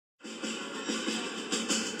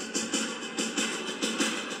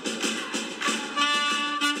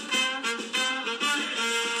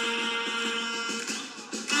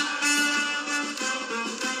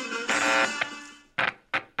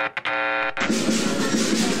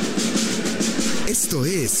Esto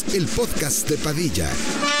es el podcast de Padilla,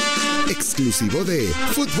 exclusivo de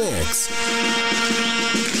Footbox.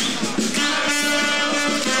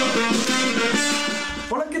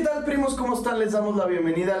 Hola, ¿qué tal, primos? ¿Cómo están? Les damos la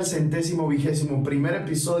bienvenida al 121º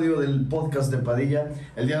episodio del podcast de Padilla.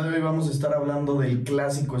 El día de hoy vamos a estar hablando del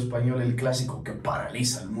clásico español, el clásico que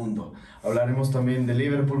paraliza el mundo. Hablaremos también de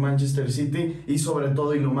Liverpool, Manchester City y sobre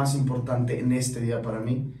todo, y lo más importante en este día para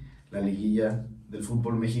mí, la liguilla del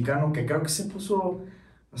fútbol mexicano, que creo que se puso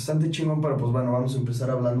bastante chingón, pero pues bueno, vamos a empezar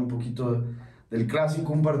hablando un poquito del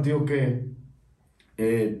clásico, un partido que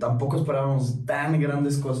tampoco esperábamos tan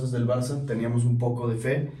grandes cosas del Barça, teníamos un poco de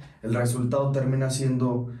fe. El resultado termina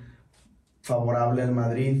siendo favorable al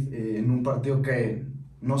Madrid en un partido que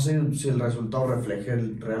no sé si el resultado refleje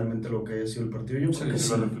realmente lo que haya sido el partido. Yo creo que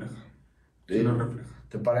sí. Lo refleja. Sí lo refleja.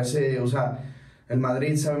 ¿Te parece? O sea, el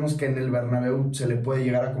Madrid sabemos que en el Bernabéu se le puede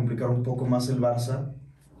llegar a complicar un poco más el Barça,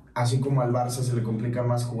 así como al Barça se le complica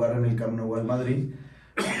más jugar en el Camp Nou al Madrid,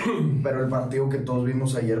 pero el partido que todos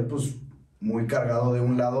vimos ayer, pues muy cargado de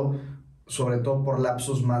un lado, sobre todo por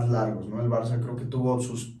lapsos más largos, ¿no? El Barça creo que tuvo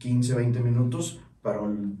sus 15-20 minutos,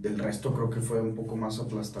 pero del resto creo que fue un poco más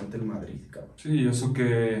aplastante el Madrid, cabrón. Sí, eso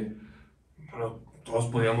que bueno, todos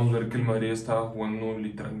podíamos ver que el Madrid estaba jugando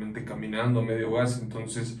literalmente caminando a medio gas,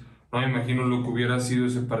 entonces no me imagino lo que hubiera sido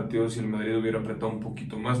ese partido si el Madrid hubiera apretado un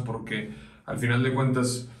poquito más, porque al final de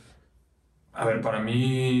cuentas, a ver, para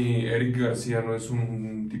mí Eric García no es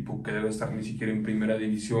un tipo que debe estar ni siquiera en primera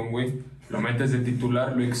división, güey. Lo metes de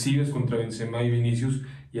titular, lo exhibes contra Benzema y Vinicius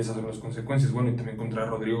y esas son las consecuencias. Bueno, y también contra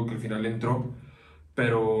Rodrigo, que al final entró,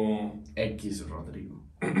 pero... X Rodrigo.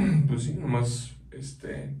 Pues sí, nomás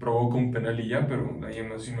provoca un penal y ya, pero ahí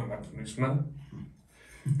en así no hizo nada.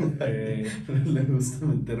 Le gusta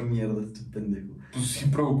meter mierda a este pendejo. Pues sí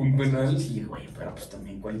provocó un penal. Sí, güey, pero pues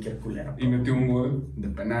también cualquier culero. Y metió un gol. De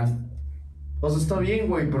penal. O sea, está bien,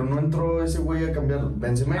 güey, pero no entró ese güey a cambiar.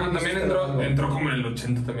 Benzema. También entró como en el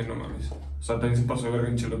 80 también, no mames. O sea, también se pasó de verga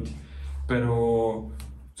Ancelotti. Pero, o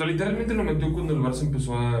sea, literalmente lo metió cuando el Barça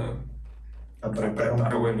empezó a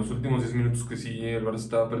apretar, güey. En los últimos 10 minutos que sí, el Barça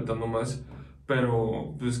estaba apretando más.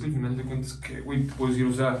 Pero, pues es que al final de cuentas, que, güey, te puedo decir,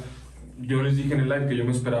 o sea, yo les dije en el live que yo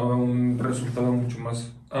me esperaba un resultado mucho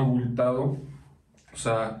más abultado. O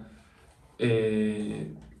sea,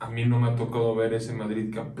 a mí no me ha tocado ver ese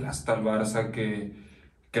Madrid que aplasta al Barça, que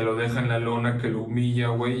lo deja en la lona, que lo humilla,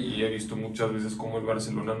 güey. Y he visto muchas veces cómo el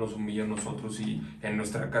Barcelona nos humilla a nosotros y en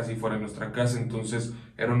nuestra casa y fuera de nuestra casa. Entonces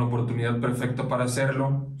era una oportunidad perfecta para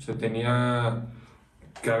hacerlo. Se tenía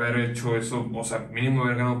que haber hecho eso, o sea, mínimo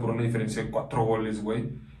haber ganado por una diferencia de 4 goles,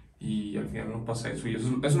 güey. Y al final no pasa eso. Y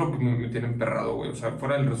eso es lo que me tiene emperrado, güey. O sea,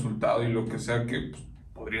 fuera del resultado y lo que sea que pues,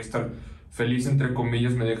 podría estar feliz, entre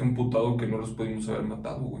comillas, me deja emputado que no los pudimos haber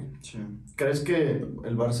matado, güey. Sí. ¿Crees que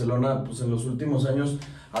el Barcelona, pues en los últimos años,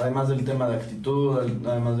 además del tema de actitud,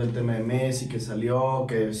 además del tema de Messi que salió,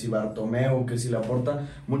 que si Bartomeu, que si Laporta,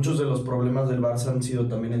 muchos de los problemas del Barça han sido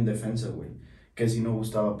también en defensa, güey? Que si no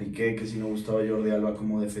gustaba Piqué, que si no gustaba Jordi Alba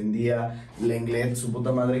como defendía, Lenglet, su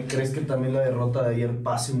puta madre. ¿Crees que también la derrota de ayer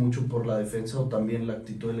pase mucho por la defensa o también la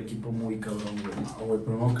actitud del equipo muy cabrón, güey? No, güey,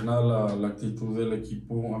 primero que nada la actitud del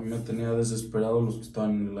equipo a mí me tenía desesperado. Los que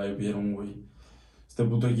estaban en el live vieron, güey. Este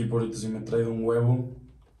puto equipo ahorita sí me trae de un huevo.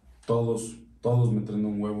 Todos me traen de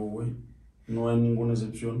un huevo, güey. No hay ninguna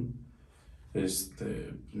excepción.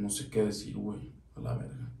 No sé qué decir, güey, a la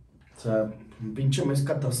verga. O sea, un pinche mes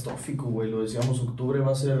catastrófico, güey. Lo decíamos, octubre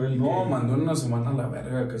va a ser el... No, mandó en una semana a la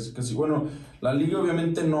verga, casi. Bueno, la liga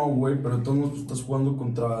obviamente no, güey, pero todos pues, estás jugando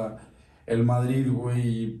contra el Madrid,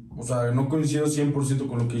 güey. O sea, no coincido 100%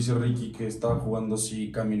 con lo que dice Ricky, que estaba jugando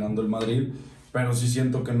así, caminando el Madrid. Pero sí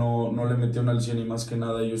siento que no le metieron al 100 y más que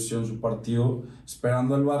nada ellos hicieron su partido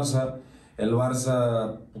esperando al Barça. El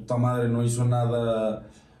Barça, puta madre, no hizo nada.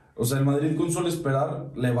 O sea, el Madrid con solo esperar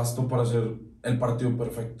le bastó para hacer el partido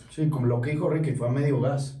perfecto. Sí, como lo que dijo Ricky, fue a medio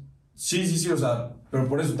gas. Sí, o sea, pero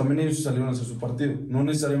por eso también ellos salieron a hacer su partido. No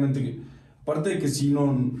necesariamente que... Aparte de que sí,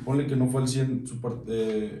 no, ponle que no fue al 100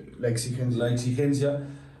 la exigencia,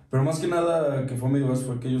 pero más que nada que fue a medio gas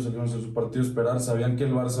fue que ellos salieron a hacer su partido, esperar. Sabían que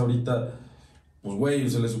el Barça ahorita, pues güey,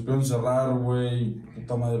 se le supieron cerrar, güey,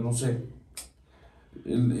 puta madre, no sé.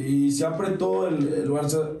 Y se apretó el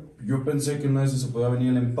Barça. Yo pensé que una vez se podía venir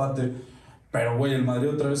el empate, pero güey, el Madrid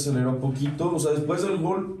otra vez aceleró un poquito. O sea, después del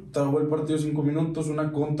gol, trabó el partido 5 minutos,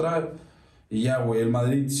 una contra, y ya, güey, el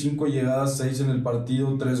Madrid 5 llegadas, 6 en el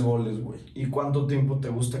partido, 3 goles, güey. ¿Y cuánto tiempo te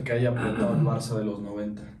gusta que haya apretado el Barça de los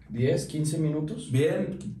 90? ¿10, 15 minutos?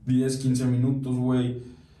 Bien, 10, 15 minutos, güey.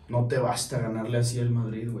 no te basta ganarle así al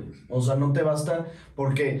Madrid, güey. O sea, no te basta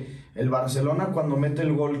porque el Barcelona cuando mete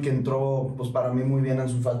el gol que entró, pues para mí muy bien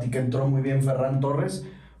Ansu Fati, que entró muy bien Ferran Torres,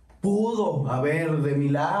 pudo haber de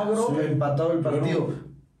milagro empatado el partido.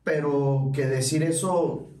 Pero que decir eso,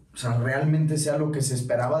 o sea, realmente sea lo que se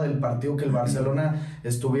esperaba del partido, que el Barcelona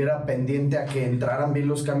estuviera pendiente a que entraran bien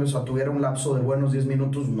los cambios, o tuviera un lapso de buenos 10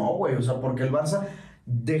 minutos, no, güey. O sea, porque el Barça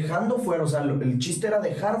dejando fuera, o sea, el chiste era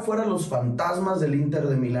dejar fuera los fantasmas del Inter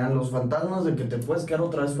de Milán, los fantasmas de que te puedes quedar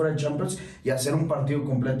otra vez fuera de Champions y hacer un partido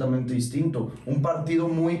completamente distinto, un partido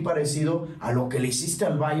muy parecido a lo que le hiciste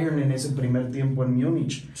al Bayern en ese primer tiempo en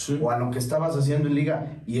Múnich, o a lo que estabas haciendo en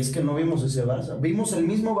Liga. Y es que no vimos ese Barça, vimos el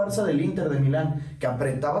mismo Barça del Inter de Milán, que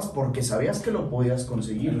apretabas porque sabías que lo podías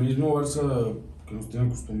conseguir. El mismo Barça que nos tiene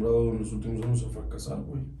acostumbrado en los últimos años a fracasar,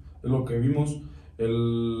 güey. Es lo que vimos.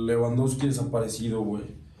 El Lewandowski desaparecido, güey.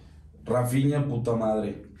 Rafinha, puta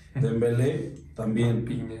madre. Dembélé también.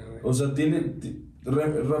 O sea,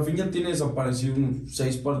 Rafinha tiene desaparecido unos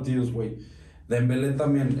 6 partidos, güey. Dembélé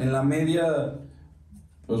también. En la media,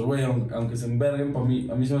 pues, güey, aunque se enverguen,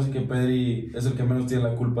 a mí se me hace que Pedri es el que menos tiene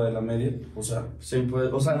la culpa de la media. O sea, sí,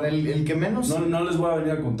 pues, o sea, el que menos. No les voy a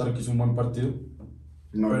venir a contar que hizo un buen partido.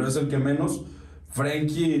 No. Pero es el que menos.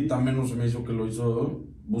 Frenkie también no se me hizo que lo hizo.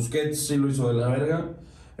 Busquets sí lo hizo de la verga.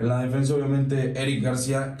 En la defensa, obviamente, Eric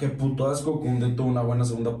García, qué puto asco. Koundé tuvo una buena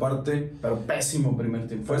segunda parte. Pero pésimo primer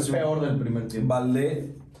tiempo. Fue el peor del primer tiempo.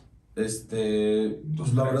 Valdé, pues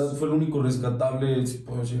la verdad fue el único rescatable, si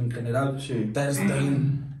puedo decir, en general. Sí. Ter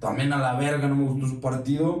Stegen, también a la verga, no me gustó su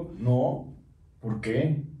partido. No, ¿por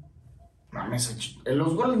qué? Mames, en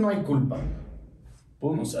los goles no hay culpa.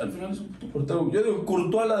 Pues no sé, al final es un puto portero. Yo digo,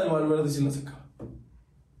 Courtois la de Valverde sí la saca.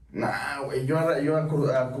 Nah, güey, yo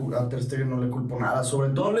a Ter Stegen no le culpo nada, sobre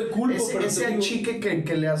todo no le culpo, ese achique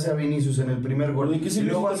que le hace a Vinicius en el primer gol. ¿Y qué si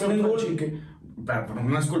luego hace otro gol? Achique? Pero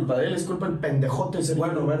no es culpa de él, es culpa del pendejote Sergio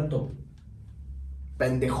Roberto.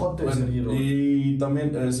 Pendejote Sergio Roberto. Y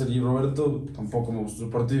también Sergio Roberto tampoco me gustó el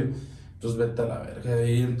partido. Entonces vete a la verga.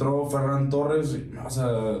 Y entró Ferran Torres y me vas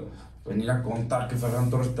a venir a contar que Ferran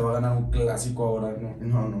Torres te va a ganar un clásico ahora,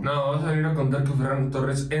 No, vas a venir a contar que Ferran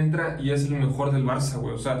Torres entra y es el mejor del Barça,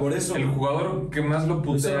 güey. O sea, por eso, el jugador que más lo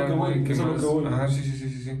putea, güey. Que más... Ajá,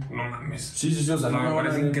 sí. No mames. Sí, o sea, me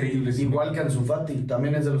parece increíble. Igual que Ansu Fati,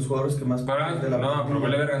 también es de los jugadores que más... Pero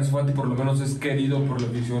vale ver, Ansu Fati por lo menos es querido por la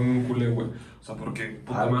afición culé, güey. O sea, porque,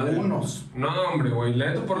 puta madre. Algunos. No, hombre, güey, la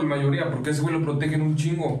neta por la mayoría, porque ese güey lo protegen un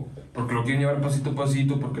chingo. Porque lo quieren llevar pasito a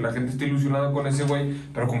pasito, porque la gente está ilusionada con ese güey.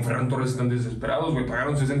 Pero con Ferran Torres están desesperados, güey.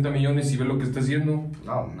 Pagaron 60 millones y ve lo que está haciendo.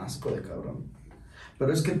 No, un asco de cabrón.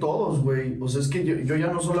 Pero es que todos, güey. O sea, es que yo ya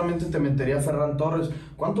no solamente te metería a Ferran Torres.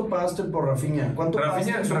 ¿Cuánto pagaste por Rafinha? ¿Cuánto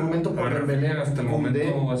pagaste en su momento por Dembélé? Hasta el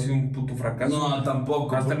momento ha sido un puto fracaso. No,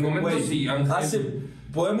 tampoco. Hasta el momento, güey, sí, Ángel.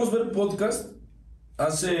 Podemos ver podcast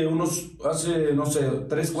hace no sé,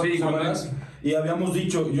 3, 4 semanas. Y habíamos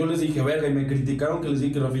dicho, yo les dije, verga, y me criticaron que les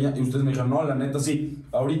dije que Rafinha, y ustedes me dijeron, no, la neta sí,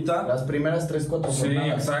 ahorita... Las primeras 3, 4 jornadas.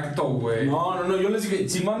 Sí, exacto, güey. No, yo les dije,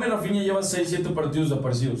 si mame Rafinha lleva 6, 7 partidos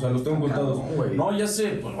desaparecidos, o sea, los tengo contados. No, ya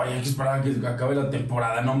sé, pues vaya, hay que esperar a que acabe la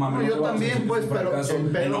temporada, no mames. No, yo también, pues, pero el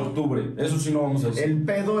pedo... En octubre, eso sí no vamos a hacer. El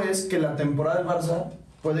pedo es que la temporada del Barça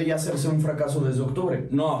puede ya hacerse un fracaso desde octubre.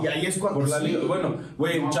 No. Y ahí es cuando por la liga, bueno,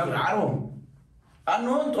 güey, claro.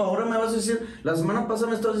 No, ahora me vas a decir, la semana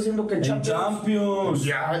pasada me estabas diciendo que en Champions.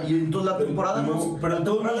 Ya, y entonces la temporada no. Pero la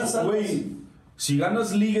temporada, güey, si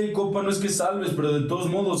ganas Liga y Copa no es que salves, pero de todos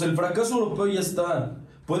modos, el fracaso europeo ya está.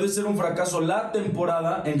 Puede ser un fracaso la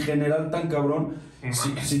temporada en general tan cabrón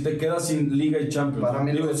si te quedas sin Liga y Champions. Para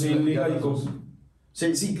mí sin Liga y Copa.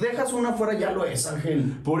 Si dejas una fuera ya lo es,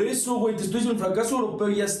 Ángel. Por eso, güey, te estoy diciendo, el fracaso europeo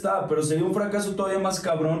ya está, pero sería un fracaso todavía más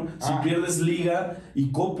cabrón si pierdes Liga y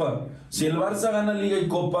Copa. Si el Barça gana Liga y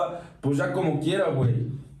Copa, pues ya como quiera,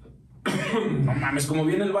 güey. No mames, como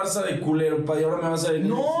viene el Barça de culero, y ahora me vas a decir...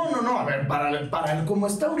 No, a ver, para como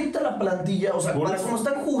está ahorita la plantilla, o sea, para como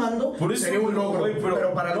están jugando, por eso, sería un logro, güey,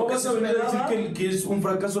 pero para no lo que vas a venir a decir que es un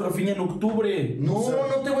fracaso Rafinha en octubre. No, o sea,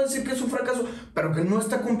 no te voy a decir que es un fracaso, pero que no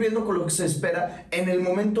está cumpliendo con lo que se espera en el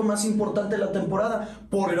momento más importante de la temporada.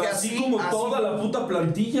 Porque pero así como toda la puta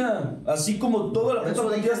plantilla, así como toda la puta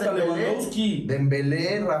plantilla hasta Lewandowski.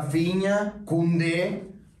 Dembélé, Rafinha, Koundé...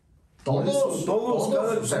 Todos.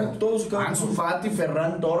 Ansu Fati,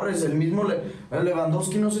 Ferran Torres, el mismo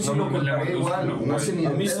Lewandowski, no sé si lo culparía igual. No sé ni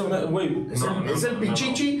es el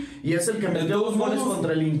Pichichi y es el que metió 2 goles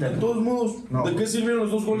contra el Inter. De todos modos, ¿de qué sirvieron los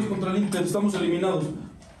 2 goles contra el Inter? Estamos eliminados.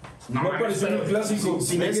 No apareció en el clásico.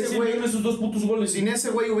 Sin ese güey, esos 2 putos goles. Sin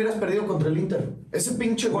ese güey hubieras perdido contra el Inter. Ese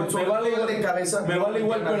pinche gol me vale de cabeza. Me vale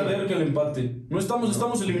igual perder que el empate. No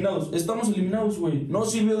estamos eliminados. Estamos eliminados, güey. No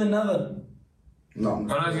sirvió de nada. No.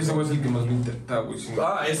 Ahora sí ese güey es el que más me intenta, güey.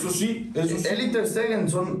 Eso sí. Él y Ter Stegen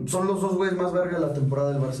son los 2 güeyes más verga de la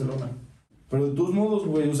temporada del Barcelona. Pero de todos modos,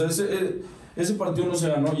 güey, o sea, ese partido no se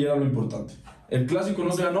ganó y era lo importante. El clásico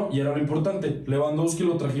no se ganó y era lo importante. Lewandowski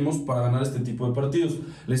lo trajimos para ganar este tipo de partidos.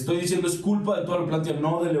 Le estoy diciendo, es culpa de toda la plantilla,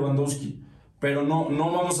 no de Lewandowski. Pero no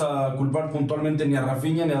vamos a culpar puntualmente ni a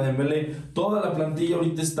Rafinha ni a Dembélé. Toda la plantilla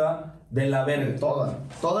ahorita está de la verga.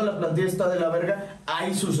 Toda la plantilla está de la verga.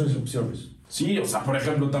 Hay sus excepciones. Sí, o sea, por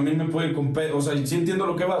ejemplo, también me puede competir. O sea, sí entiendo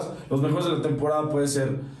lo que vas. Los mejores de la temporada puede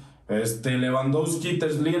ser Lewandowski,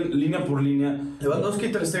 línea por línea. Lewandowski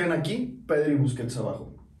y Ter Stegen aquí, Pedri y Busquets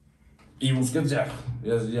abajo. Y Busquets ya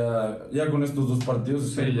con estos 2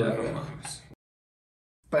 partidos. Sí, ya no mames.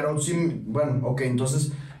 Pero sí, bueno, ok,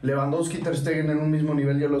 entonces Lewandowski y Ter Stegen en un mismo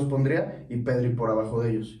nivel yo los pondría y Pedri por abajo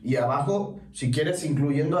de ellos. Y abajo, si quieres,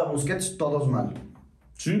 incluyendo a Busquets, todos mal.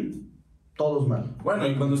 Sí. Todos mal. Bueno,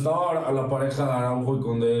 y cuando estaba a la pareja Araujo y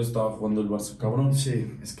Condé estaba jugando el Barça, cabrón.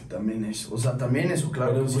 Sí, es que también eso. O sea, también eso,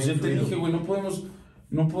 claro. Pero que pues sí ya te dije, güey,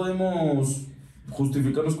 no podemos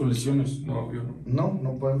justificarnos con lesiones. No, yo no.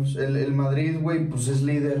 No podemos. El Madrid, güey, pues es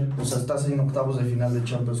líder. O sea, estás en octavos de final de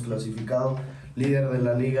Champions clasificado. Líder de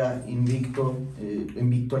la liga, invicto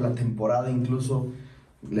en la temporada incluso.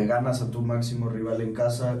 Le ganas a tu máximo rival en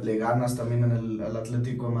casa. Le ganas también al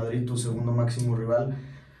Atlético de Madrid, tu segundo máximo rival.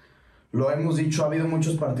 Lo hemos dicho, ha habido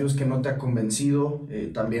muchos partidos que no te ha convencido.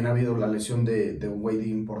 También ha habido la lesión de un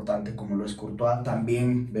güey importante como lo es Courtois.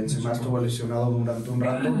 También Benzema estuvo lesionado durante un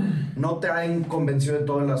rato. No te han convencido del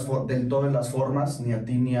todo en las formas, ni a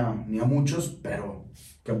ti ni a muchos, pero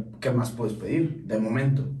 ¿qué más puedes pedir de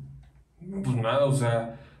momento? Pues nada, o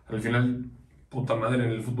sea, al final, puta madre,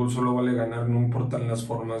 en el fútbol solo vale ganar, no importan las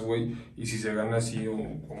formas, güey. Y si se gana así o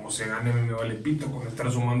como se gane, me vale pito con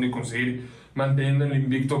estar sumando y conseguir manteniendo el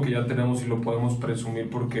invicto que ya tenemos y lo podemos presumir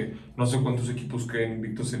porque no sé cuántos equipos queden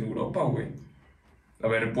invictos en Europa, güey. A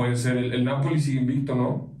ver, puede ser el Napoli sigue invicto,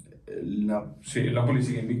 ¿no? Sí, el Napoli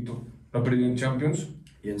sigue invicto. No ha perdido en Champions.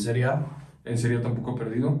 ¿Y en Serie A? En Serie A tampoco ha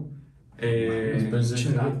perdido. El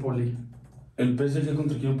Napoli. ¿El PSG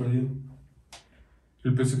contra quién ha perdido?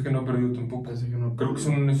 El PSG no ha perdido tampoco. Creo que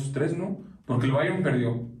son esos 3, ¿no? Porque el Bayern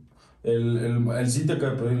perdió. El City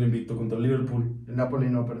acaba de perder el invicto contra el Liverpool. El Napoli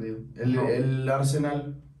no ha perdido. El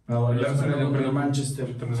Arsenal. El Arsenal ya perdió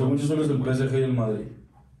Manchester. Según yo solo es el PSG y el Madrid.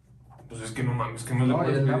 Pues es que no mames, que no le No,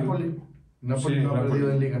 puedes el pedir. Napoli. Napoli Sí, no ha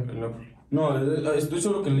perdido en Liga. El Napoli. No, estoy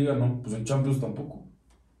seguro que en Liga no. Pues en Champions tampoco.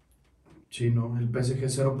 Sí, no. El PSG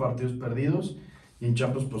 0 partidos perdidos. Y en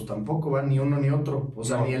Champions pues tampoco va ni uno ni otro. O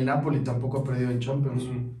sea, No. ni el Napoli tampoco ha perdido en Champions.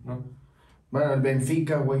 No. Bueno, el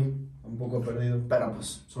Benfica, güey, tampoco ha perdido. Pero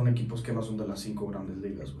pues son equipos que no son de las 5 grandes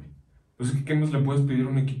ligas, güey. Pues es que ¿qué más le puedes pedir a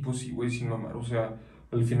un equipo así, güey, sin mamar? O sea,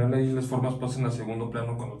 al final ahí las formas pasan a segundo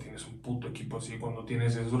plano cuando tienes un puto equipo así, cuando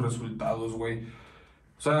tienes esos resultados, güey.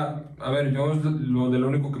 O sea, a ver, yo de lo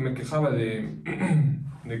único que me quejaba de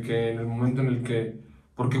que en el momento en el que...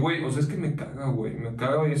 Porque, güey, o sea, es que me caga, güey. Me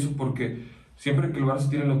caga eso porque siempre que el Barça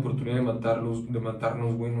tiene la oportunidad de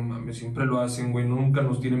matarnos, güey, no mames, siempre lo hacen, güey. Nunca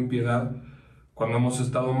nos tienen piedad cuando hemos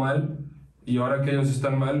estado mal. Y ahora que ellos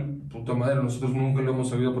están mal, puta madre, nosotros nunca lo hemos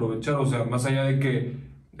sabido aprovechar. O sea, más allá de que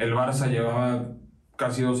el Barça llevaba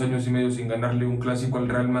casi 2 años y medio sin ganarle un clásico al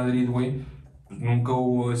Real Madrid, güey, pues nunca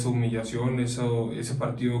hubo esa humillación, ese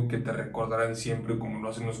partido que te recordarán siempre como lo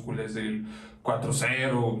hacen los culés del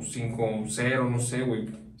 4-0, 5-0, no sé, güey.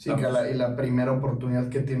 Sí, que la primera oportunidad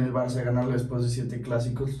que tiene el Barça de ganarle después de 7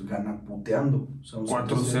 clásicos, gana puteando. O sea,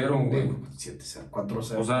 4-0, güey. 7-0,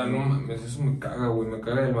 4-0. O sea, no mames, eso me caga, güey, me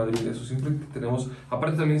caga el Madrid, eso siempre que tenemos...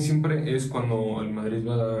 Aparte también siempre es cuando el Madrid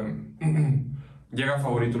llega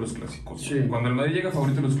favorito a los clásicos. Sí. Cuando el Madrid llega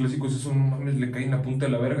favorito a los clásicos, eso no mames, le cae en la punta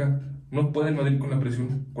de la verga. No puede el Madrid con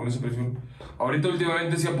esa presión. Ahorita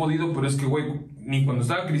últimamente sí ha podido, pero es que, güey, ni cuando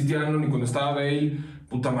estaba Cristiano, ni cuando estaba Bale,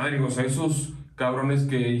 puta madre, o sea, esos cabrones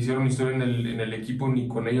que hicieron historia en el equipo, ni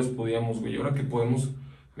con ellos podíamos, güey. Ahora que podemos,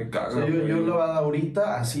 me caga, o sea, yo la verdad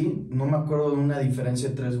ahorita, así, no me acuerdo de una diferencia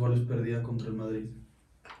de 3 goles perdida contra el Madrid.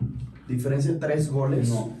 ¿Diferencia de 3 goles?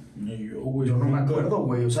 No, ni yo, güey. Yo no me acuerdo,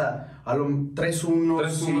 güey. O sea, a lo 3-1.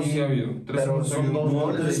 3-1 sí ha habido. 3-1 pero son 2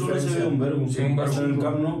 goles de 3-1 diferencia. se ha habido un verbo. Sí, un verbo. En el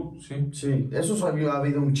Camp Nou. Sí. Sí, eso ha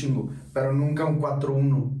habido un chingo. Pero nunca un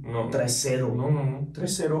 4-1. No. 3-0. No.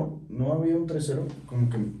 3-0. ¿No había un 3-0? Como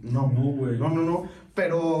que no. No, güey. No.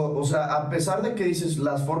 Pero, o sea, a pesar de que dices,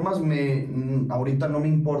 las formas ahorita no me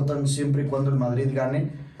importan siempre y cuando el Madrid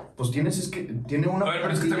gane. pues tiene una... A ver,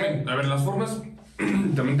 pero es que también, las formas,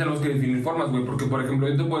 también tenemos que definir formas, güey, porque por ejemplo,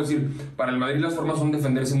 yo te puedo decir, para el Madrid las formas son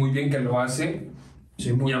defenderse muy bien, que lo hace,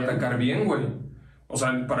 y bien. Atacar bien, güey. O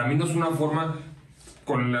sea, para mí no es una forma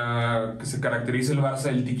con la que se caracteriza el Barça,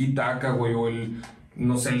 el tiki-taka, güey, o el,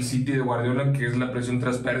 no sé, el City de Guardiola, que es la presión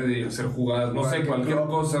tras pérdida y hacer jugadas, no sé, cualquier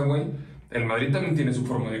cosa, güey. El Madrid también tiene su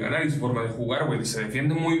forma de ganar y su forma de jugar, güey. Se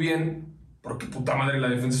defiende muy bien, porque puta madre, la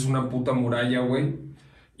defensa es una puta muralla, güey.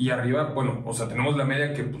 Y arriba, bueno, o sea, tenemos la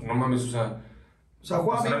media que, pues, no mames, o sea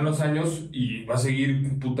pasarán los años y va a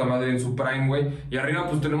seguir puta madre en su prime, güey. Y arriba,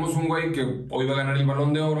 pues, tenemos un güey que hoy va a ganar el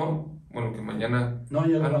Balón de Oro. Bueno, que mañana... No,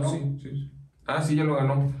 ya lo ganó. Sí. Ah, sí, ya lo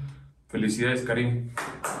ganó. Felicidades, Karim.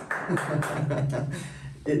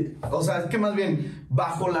 O sea, es que más bien,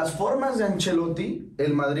 bajo las formas de Ancelotti,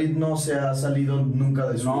 el Madrid no se ha salido nunca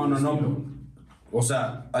de su estilo. No. O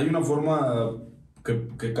sea, hay una forma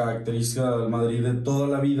que caracteriza al Madrid de toda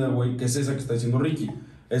la vida, güey, que es esa que está diciendo Ricky.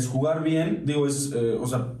 Es jugar bien, o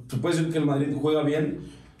sea, se puede decir que el Madrid juega bien,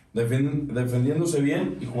 defendiéndose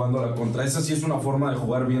bien y jugando a la contra. Esa sí es una forma de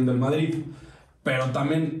jugar bien del Madrid. Pero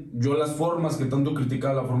también yo las formas que tanto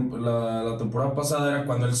criticaba la temporada pasada era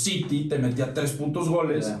cuando el City te metía 3 puntos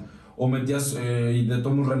goles o metías y de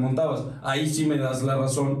todos remontabas. Ahí sí me das la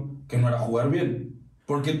razón que no era jugar bien.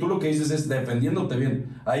 Porque tú lo que dices es defendiéndote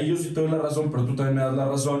bien. Ahí yo sí te doy la razón, pero tú también me das la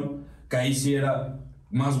razón que ahí sí era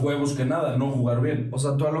más huevos que nada, no jugar bien. O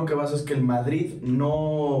sea, tú a lo que vas es que el Madrid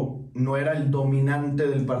no era el dominante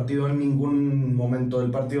del partido en ningún momento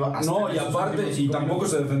del partido. No, y aparte, y tampoco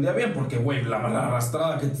se defendía bien, porque, güey, la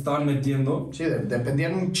arrastrada que te estaban metiendo. Sí,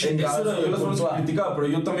 dependían un chingado. Yo las formas que criticaba, pero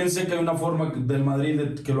yo también sé que hay una forma del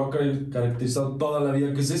Madrid que lo ha caracterizado toda la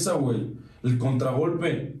vida, que es esa, güey. El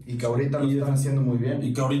contragolpe. Y que ahorita lo están haciendo muy bien.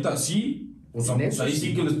 Y que ahorita sí. O sea, pues ahí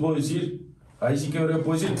sí que les puedo decir. Ahí sí que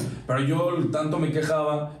puedo decir. Pero yo tanto me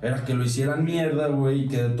quejaba, era que lo hicieran mierda, güey, y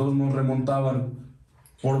que de todos nos remontaban.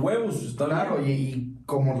 Por huevos, está claro, bien. Y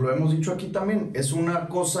como lo hemos dicho aquí también, es una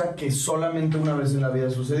cosa que solamente una vez en la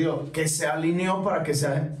vida sucedió. Que se alineó para que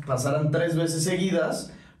pasaran 3 veces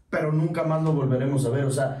seguidas, pero nunca más lo volveremos a ver.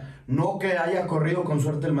 O sea, no que haya corrido con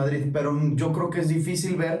suerte el Madrid, pero yo creo que es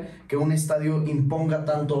difícil ver que un estadio imponga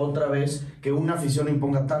tanto otra vez, que una afición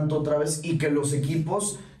imponga tanto otra vez y que los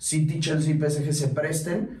equipos City, Chelsea y PSG se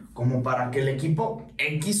presten como para que el equipo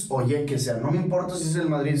X o Y que sea, no me importa si es el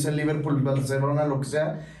Madrid, si es el Liverpool, el Barcelona, lo que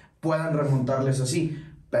sea, puedan remontarles así.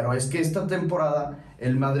 Pero es que esta temporada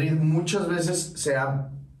el Madrid muchas veces se ha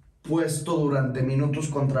puesto durante minutos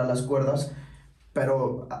contra las cuerdas.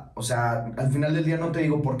 Pero, o sea, al final del día no te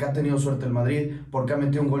digo por qué ha tenido suerte el Madrid, por qué ha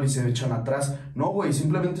metido un gol y se echan atrás. No, güey,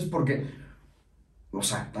 simplemente es porque, o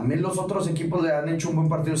sea, también los otros equipos le han hecho un buen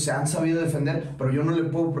partido, se han sabido defender, pero yo no le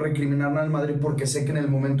puedo recriminar nada al Madrid porque sé que en el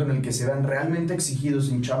momento en el que se vean realmente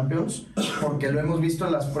exigidos en Champions, porque lo hemos visto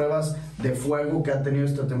en las pruebas de fuego que ha tenido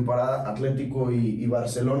esta temporada Atlético y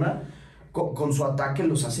Barcelona, con su ataque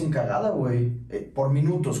los hacen cagada, güey, por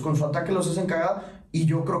minutos, con su ataque los hacen cagada. Y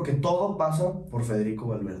yo creo que todo pasa por Federico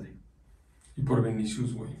Valverde. Y por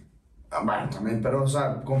Vinicius, güey. Bueno, también, pero, o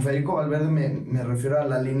sea, con Federico Valverde me refiero a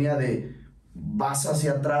la línea de vas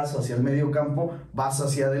hacia atrás, hacia el medio campo, vas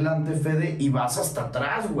hacia adelante, Fede, y vas hasta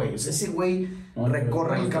atrás, güey. O sea, ese güey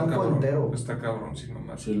recorre el campo cabrón, entero. Está cabrón, sin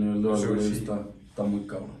mamá. Sí, el nivel de Valverde está muy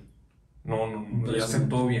cabrón. No, y hace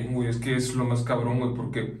todo bien, güey. Es que es lo más cabrón, güey,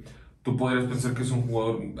 porque tú podrías pensar que es un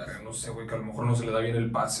jugador, no sé, güey, que a lo mejor no se le da bien el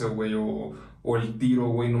pase, güey, o el tiro,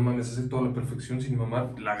 güey, no mames, hace toda la perfección sin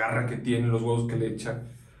mamar, la garra que tiene, los huevos que le echa.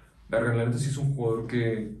 La neta sí es un jugador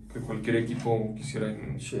que cualquier equipo quisiera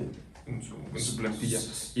en su plantilla.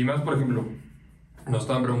 Y más, por ejemplo, nos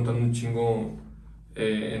estaban preguntando un chingo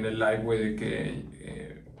en el live, güey, de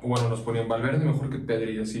que, bueno, nos ponían Valverde mejor que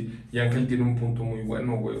Pedri y así, y Ángel tiene un punto muy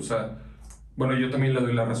bueno, güey, o sea, bueno, yo también le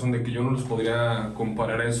doy la razón de que yo no los podría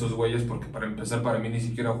comparar a esos güeyes porque para empezar, para mí ni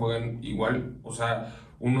siquiera juegan igual, o sea,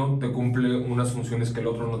 uno te cumple unas funciones que el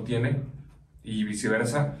otro no tiene y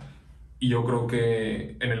viceversa. Y yo creo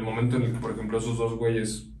que en el momento en el que, por ejemplo, esos dos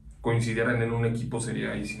güeyes coincidieran en un equipo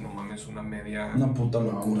sería ahí, si no mames, una media... Una puta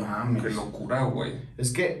locura. Qué locura, güey.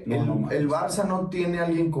 Es que el Barça no tiene a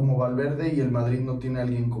alguien como Valverde y el Madrid no tiene a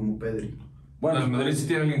alguien como Pedri. Bueno, el Madrid sí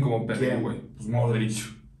tiene a alguien como Pedri, güey. Pues Modric.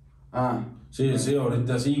 Ah. Sí,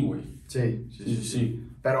 ahorita sí, güey. Sí.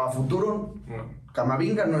 Pero a futuro,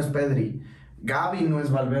 Camavinga no es Pedri. Gavi no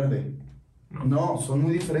es Valverde. No, son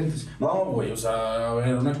muy diferentes. No, güey, o sea, a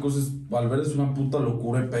ver, una cosa es, Valverde es una puta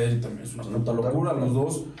locura y Pedri también es una puta locura, los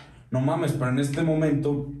dos, no mames, pero en este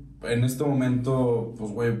momento,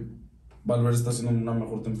 pues, güey, Valverde está haciendo una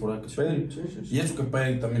mejor temporada que Pedri. Sí. Y eso que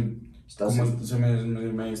Pedri también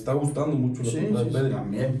Me está gustando mucho la pelota de Pedri.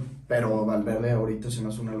 También, pero Valverde ahorita se me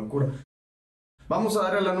hace una locura. Vamos a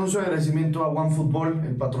dar el anuncio de agradecimiento a OneFootball,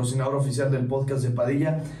 el patrocinador oficial del podcast de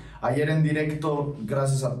Padilla. Ayer en directo,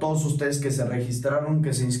 gracias a todos ustedes que se registraron,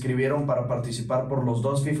 que se inscribieron para participar por los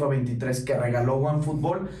 2 FIFA 23 que regaló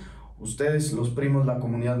OneFootball. Ustedes, los primos, la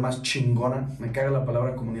comunidad más chingona, me caga la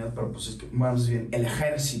palabra comunidad, pero pues es que más bien el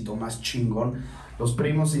ejército más chingón. Los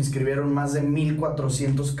primos se inscribieron más de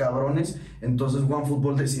 1,400 cabrones, entonces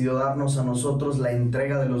OneFootball decidió darnos a nosotros la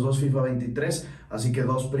entrega de los 2 FIFA 23, así que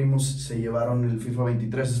 2 primos se llevaron el FIFA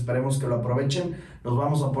 23, esperemos que lo aprovechen, los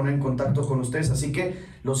vamos a poner en contacto con ustedes, así que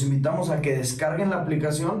los invitamos a que descarguen la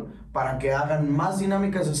aplicación para que hagan más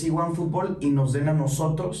dinámicas así OneFootball y nos den a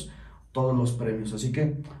nosotros todos los premios, así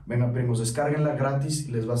que venga primos, descárguenla gratis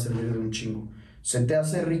y les va a servir de un chingo. ¿Se te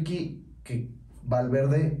hace, Ricky, que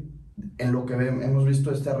Valverde, en lo que hemos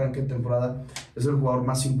visto este arranque de temporada, es el jugador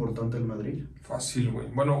más importante del Madrid? Fácil, güey.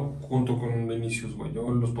 Bueno, junto con Vinicius, güey. Yo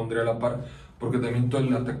los pondría a la par, porque también todo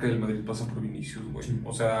el ataque del Madrid pasa por Vinicius, güey. Sí.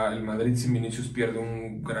 O sea, el Madrid sin Vinicius pierde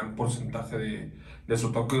un gran porcentaje de su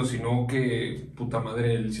ataque, sino que, puta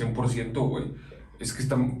madre, el 100%, güey. Es que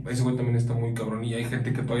ese güey también está muy cabrón y hay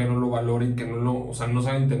gente que todavía no lo valora y que no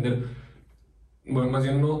sabe entender. Bueno, más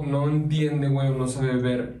bien no entiende, güey, no sabe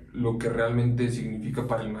ver lo que realmente significa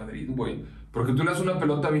para el Madrid, güey. Porque tú le das una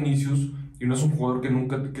pelota a Vinicius y no es un jugador que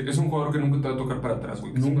nunca te va a tocar para atrás,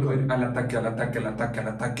 güey. Que siempre va a ir al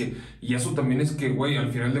ataque. Y eso también es que, güey,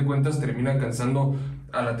 al final de cuentas termina cansando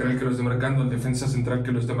al lateral que lo esté marcando, al defensa central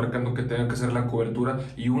que lo esté marcando, que tenga que hacer la cobertura.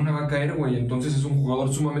 Y una va a caer, güey. Entonces es un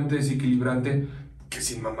jugador sumamente desequilibrante que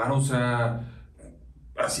sin mamar, o sea,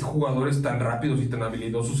 así jugadores tan rápidos y tan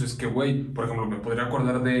habilidosos, es que, güey, por ejemplo, me podría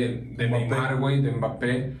acordar de Neymar, güey, de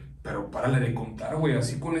Mbappé, pero párale de contar, güey,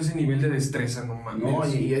 así con ese nivel de destreza, no mames. No,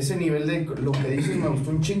 y ese nivel de, lo que dices me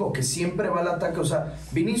gustó un chingo, que siempre va al ataque, o sea,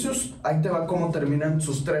 Vinicius, ahí te va cómo terminan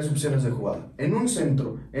sus 3 opciones de jugada, en un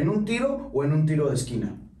centro, en un tiro o en un tiro de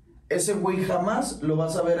esquina. Ese güey jamás lo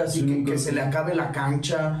vas a ver así, sí, que se le acabe la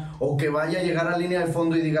cancha o que vaya a llegar a línea de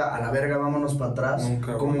fondo y diga, a la verga, vámonos para atrás.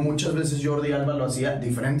 Nunca, como güey. Muchas veces Jordi Alba lo hacía,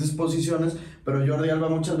 diferentes posiciones, pero Jordi Alba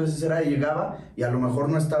muchas veces llegaba y a lo mejor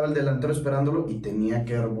no estaba el delantero esperándolo y tenía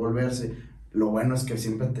que revolverse. Lo bueno es que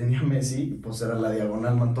siempre tenía Messi, pues era la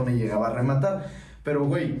diagonal mantón y llegaba a rematar. Pero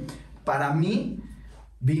güey, para mí,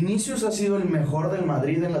 Vinicius ha sido el mejor del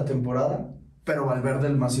Madrid en la temporada, pero Valverde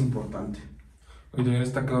el más importante. Y también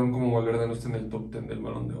está cabrón como Valverde no está en el top 10 del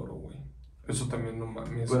Balón de Oro, güey. Eso también no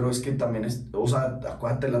mames. Pero es que también o sea,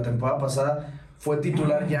 acuérdate, la temporada pasada fue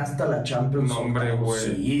titular ya hasta la Champions. No, hombre, güey.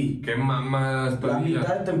 Sí. Qué mamás. La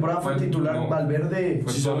mitad de temporada fue titular, no, Valverde.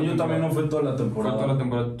 Sí, yo también no fue toda la temporada. Fue toda la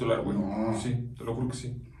temporada titular, güey. No. Sí, te lo juro que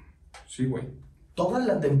sí. Sí, güey. Toda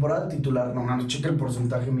la temporada titular. No, mames, checa el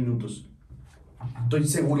porcentaje de minutos. Estoy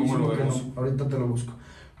segurísimo que no. Ahorita te lo busco.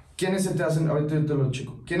 ¿Quiénes se te hacen, ahorita yo te lo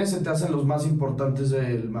checo, quiénes se te hacen los más importantes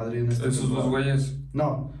del Madrid en este Esos dos güeyes.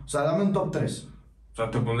 No, o sea, dame un top 3. O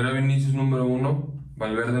sea, te pondría Vinicius número 1,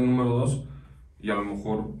 Valverde número 2 y a lo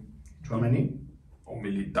mejor ¿Tchouaméni? O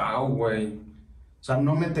Militao, güey. O sea,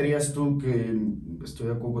 no meterías tú, que estoy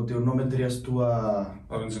de acuerdo contigo, no meterías tú a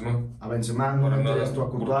Benzema. A Benzema, no meterías tú a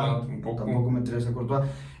Courtois, tampoco meterías a Courtois.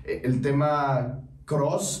 El tema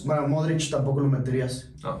Kroos, bueno, Modric tampoco lo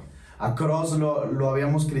meterías. No. A Kroos lo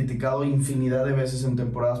habíamos criticado infinidad de veces en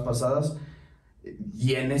temporadas pasadas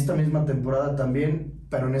y en esta misma temporada también,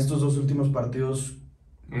 pero en estos 2 últimos partidos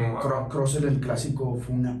Kroos en el clásico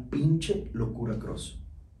fue una pinche locura. Kroos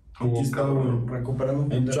aquí está,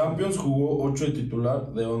 recuperando en Champions jugó 8 de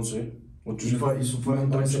titular de 11 y fueron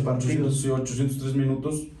 13 partidos. Sí, 803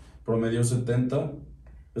 minutos, promedió 70.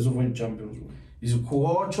 Eso fue en Champions, güey. Y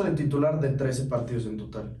jugó 8 de titular de 13 partidos en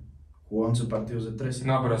total. Jugó 11 partidos de 13.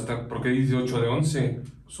 No, pero hasta, ¿por qué dice 8 de 11?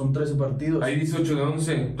 Son 13 partidos. Ahí dice 8 de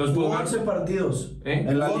 11. Entonces, jugó 11 partidos.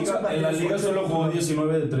 En la liga solo jugó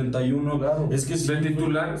 19 de 31. Claro. Es que sí. ¿De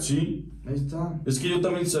titular? Sí. Ahí está. Es que yo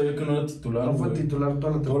también sabía que no era titular. No fue titular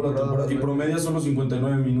toda la temporada. Y promedia solo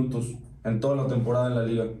 59 minutos en toda la temporada en la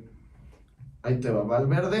liga. Ahí te va.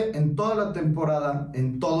 Valverde en toda la temporada,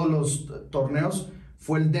 en todos los torneos,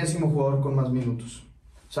 fue el 10º jugador con más minutos.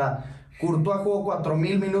 O sea, Courtois jugó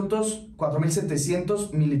 4,000 minutos,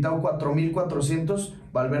 4,700, Militao 4,400,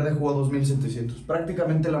 Valverde jugó 2,700.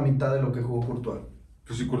 Prácticamente la mitad de lo que jugó Courtois.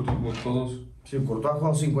 Pues sí, Courtois jugó todos. Sí, Courtois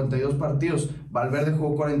jugó 52 partidos, Valverde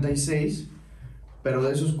jugó 46, pero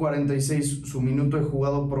de esos 46 su minuto de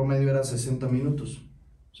jugado promedio era 60 minutos.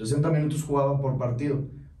 60 minutos jugaba por partido.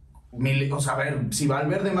 O sea, a ver, si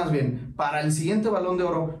Valverde más bien para el siguiente Balón de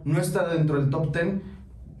Oro no está dentro del top 10,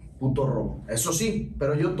 puto robo. Eso sí,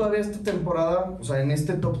 pero yo todavía esta temporada, o sea, en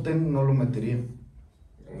este top 10 no lo metería.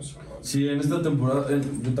 Sí, en esta temporada,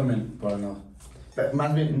 yo también, para nada.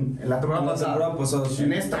 Más bien, en la temporada pasada. Sí.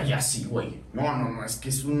 En esta ya sí, güey. No, es que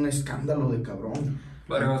es un escándalo de cabrón.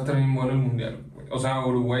 Pero va a estar bien bueno el mundial, güey. O sea,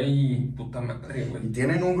 Uruguay, puta madre, güey. Y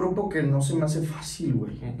tienen un grupo que no se me hace fácil,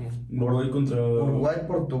 güey. Uruguay contra... Uruguay,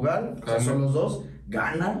 Portugal, o sea, son los dos.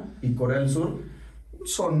 Ghana y Corea del Sur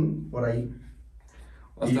son por ahí.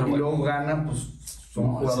 Y luego Ghana, pues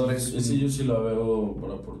son jugadores... Ese yo sí la veo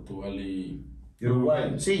para Portugal y...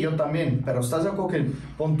 Uruguay. Sí, yo también, pero ¿estás de acuerdo que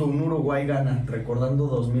ponte un Uruguay gana recordando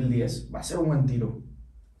 2010? Va a ser un buen tiro.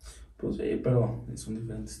 Pues sí, pero son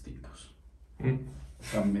diferentes tipos.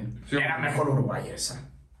 También. Sí. Era mejor Uruguay esa.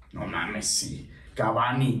 No mames, sí.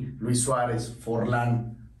 Cavani, Luis Suárez,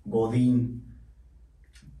 Forlán, Godín.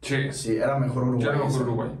 Sí, era mejor Uruguay. Era mejor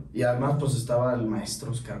Uruguay. Y además, pues estaba el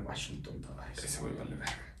maestro Oscar Washington. Ese güey vale ver.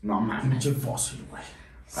 No mames. Pinche fósil, güey.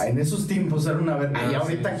 En esos tiempos era una verga. ¿Y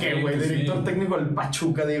ahorita sí, qué, güey? sí. Director técnico del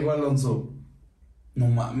Pachuca, Diego Alonso. No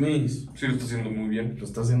mames. Sí, lo está haciendo muy bien. Lo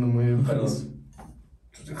está haciendo muy bien, pero... Pues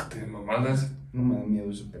déjate de mamadas. No me da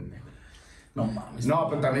miedo ese pendejo. No mames. No,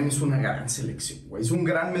 pero también es una gran selección, güey. Es un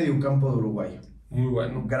gran mediocampo de Uruguay. Muy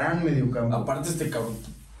bueno. Gran mediocampo. Aparte este cabrón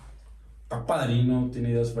está padrino,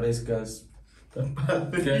 tiene ideas frescas.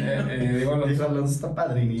 Diego Alonso. Diego Alonso está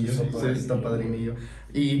padrinillo. Sí, Está padrinillo.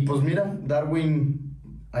 Y pues mira, Darwin,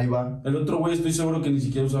 ahí va. El otro güey estoy seguro que ni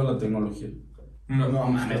siquiera usaba la tecnología. No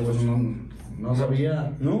mames, pues no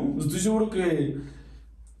sabía. No, estoy seguro que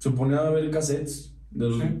se ponía a ver cassettes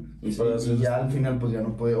del... Sí. Y para hacer... Y ya al final pues ya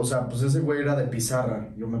no podía, o sea, pues ese güey era de pizarra,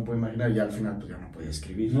 yo me puedo imaginar, y ya al final pues ya no podía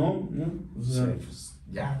escribir. No, o sea... Sí, pues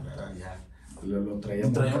ya, ¿verdad? Ya. Lo traía ¿Y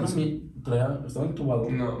por traía casa. estaba entubado?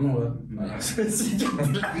 No. ¿verdad? No, sí, ya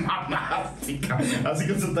la mamástica. Así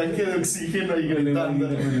con su tanque de oxígeno y gritando.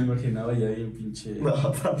 Me lo imaginaba ya ahí en pinche... No,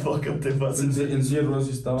 tampoco te pases. En silla de ruedas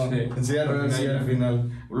sí estaba. Sí. En silla de ruedas, sí, al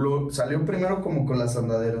final. Salió primero como con las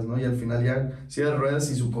andaderas, ¿no? Y al final ya silla de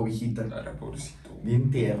ruedas y su cobijita. Era pobrecito.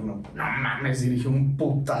 Bien tierno. No mames, dirigió un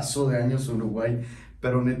putazo de años Uruguay.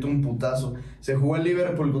 Pero neto un putazo. Se jugó el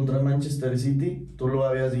Liverpool contra Manchester City. Tú lo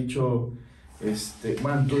habías dicho...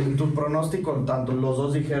 Bueno, en tu pronóstico, tanto los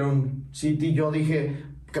dos dijeron City, yo dije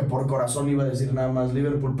que por corazón iba a decir nada más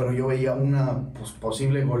Liverpool, pero yo veía una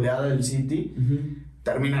posible goleada del City.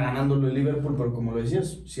 Termina ganándolo el Liverpool, pero como lo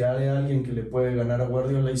decías, si hay alguien que le puede ganar a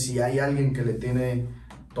Guardiola y si hay alguien que le tiene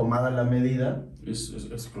tomada la medida,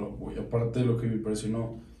 Es Klopp, güey. Aparte de lo que me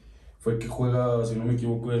impresionó fue que juega, si no me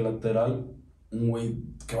equivoco, de lateral un güey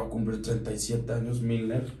que va a cumplir 37 años,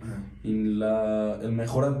 Milner, y el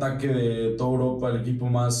mejor ataque de toda Europa, el equipo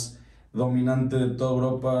más dominante de toda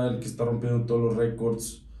Europa, el que está rompiendo todos los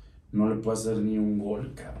récords, no le puede hacer ni un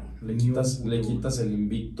gol, cabrón. Le quitas el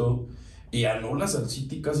invicto y anulas al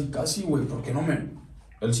City casi, güey, porque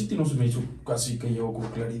el City no se me hizo casi que llegó con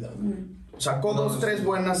claridad, güey. Sacó 2-3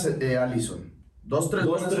 buenas Alisson.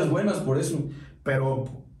 2-3 buenas por eso. Pero,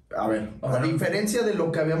 a ver, a diferencia de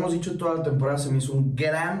lo que habíamos dicho toda la temporada, se me hizo un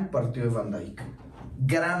gran partido de Van Dijk.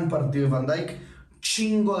 Gran partido de Van Dijk.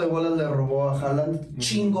 Chingo de bolas le robó a Haaland.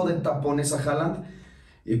 Chingo de tapones a Haaland.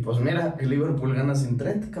 Y pues mira, el Liverpool gana sin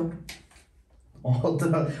Trent, cabrón. O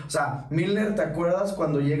sea, Milner, ¿te acuerdas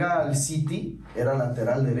cuando llega al City? Era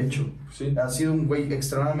lateral derecho. Sí. Ha sido un güey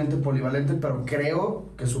extremadamente polivalente, pero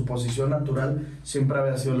creo que su posición natural siempre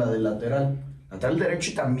había sido la de lateral. Lateral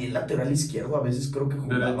derecho y también lateral izquierdo, a veces creo que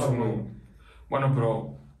jugaba. Derecho no. Bueno,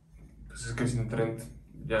 pero pues es que sin Trent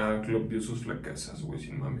ya Klopp vio sus flaquezas, güey,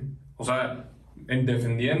 sin mami. O sea, en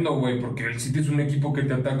defendiendo, güey, porque el City es un equipo que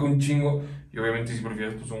te ataca un chingo y obviamente si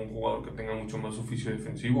prefieres pues un jugador que tenga mucho más oficio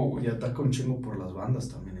defensivo, güey. Y ataca un chingo por las bandas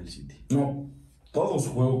también el City. No, todo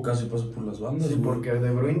su juego casi pasa por las bandas, Sí, güey. porque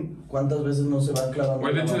De Bruyne, ¿cuántas veces no se va clavando?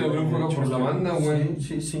 Güey, de hecho, De Bruyne juega por la banda, güey.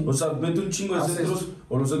 Sí. O sea, mete un chingo de Haces- centros,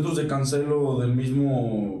 o los centros de Cancelo del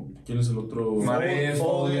mismo... ¿Quién es el otro? Mahrez,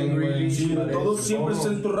 Foden, güey. Sí, Mahrez, todos siempre todo.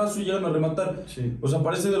 centro raso y llegan a rematar. Sí. O sea,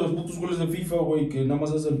 parece de los putos goles de FIFA, güey, que nada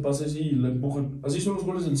más hacen pases y le empujan. Así son los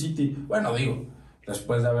goles del City. Bueno, digo,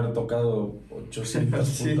 después de haber tocado 800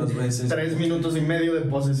 Sí. putas veces. 3 minutos y medio de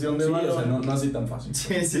posesión de Sí, balón. o sea, no así tan fácil.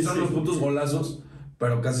 Sí, son sí. los putos golazos,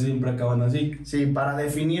 pero casi siempre acaban así. Sí, para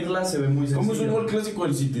definirla se ve muy sencillo. ¿Cómo es un gol clásico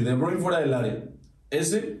del City? De Bruyne fuera del área.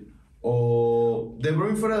 ¿Ese o...? De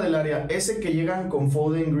Bruyne fuera del área, ese que llegan con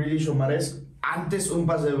Foden, Grealish o Mahrez, antes un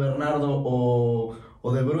pase de Bernardo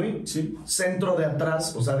o De Bruyne, Sí. centro de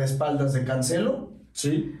atrás, o sea, de espaldas de Cancelo,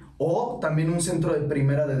 Sí. o también un centro de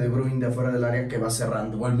primera de Bruyne de afuera del área que va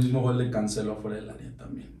cerrando. O el mismo gol de Cancelo fuera del área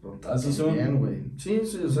también. Así son. Bien, güey. Sí, o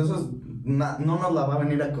sea, esas no nos la va a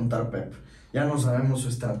venir a contar Pep. Ya no sabemos su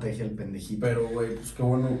estrategia, el pendejito. Pero, güey, pues qué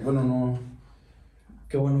bueno, no.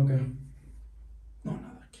 Qué bueno que... No,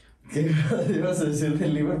 nada. ¿Qué ibas a decir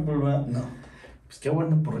del Liverpool, va? No. Pues qué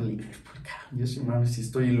bueno por el Liverpool, cabrón. Yo sí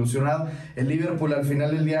estoy ilusionado. El Liverpool al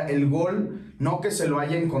final del día, el gol, no que se lo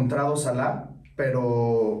haya encontrado Salah,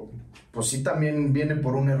 pero pues sí también viene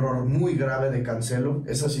por un error muy grave de Cancelo.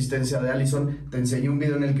 Esa asistencia de Alisson, te enseñé un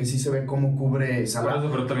video en el que sí se ve cómo cubre Salah.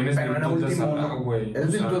 Pero también es pero era virtud de último, Salah, güey.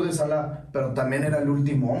 Es virtud de Salah, pero también era el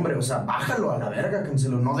último hombre. O sea, bájalo a la verga,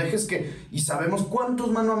 Cancelo. No dejes que... Y sabemos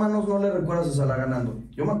cuántos mano a manos no le recuerdas a Salah ganando.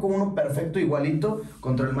 Yo me acuerdo uno perfecto, igualito,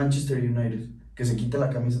 contra el Manchester United. Que se quita la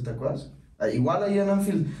camisa, ¿te acuerdas? Igual ahí en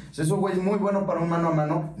Anfield. Eso, güey, es muy bueno para un mano a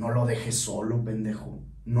mano. No lo dejes solo, pendejo.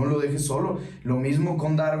 No lo dejes solo. Lo mismo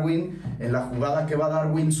con Darwin. En la jugada que va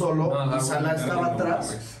Darwin solo, y Salah estaba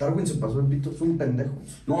atrás. Darwin se pasó el pito, es un pendejo.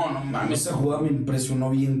 No mames, esa jugada me impresionó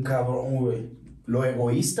bien cabrón, güey. Lo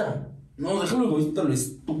egoísta. No, déjalo egoísta, lo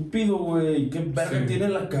estúpido, güey. ¿Qué verga tiene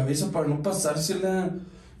en la cabeza para no pasársela?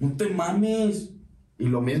 No te mames. Y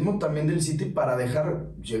lo mismo también del City para dejar...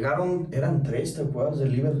 Eran 3, ¿te acuerdas?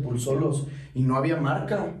 Del Liverpool solos. Y no había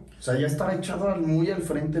marca. O sea, ya estaba echado muy al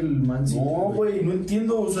frente el Man City. No, güey, no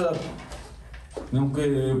entiendo. O sea,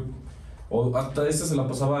 aunque... hasta esta se la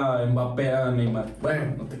pasaba Mbappé a Neymar.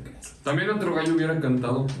 Bueno, no te creas. También otro gallo hubiera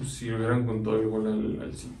cantado pues, si hubieran contado el gol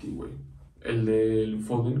al City, güey. El del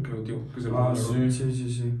Foden, que metió. Que se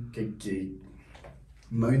Sí. Que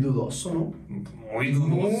muy dudoso, ¿no? Muy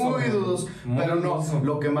dudoso. Pero no,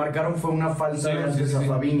 lo que marcaron fue una falta antes a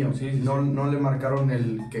Fabinho. No le marcaron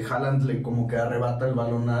el que Haaland le como que arrebata el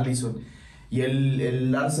balón a Alisson. Y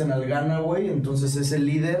el Arsenal gana, güey. Entonces es el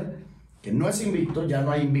líder, que no es invicto, ya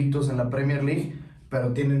no hay invictos en la Premier League,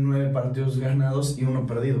 pero tiene 9 partidos ganados y 1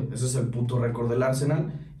 perdido. Ese es el puto récord del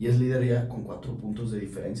Arsenal. Y es líder ya con 4 puntos de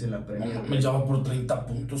diferencia en la Premier League. Me llama por 30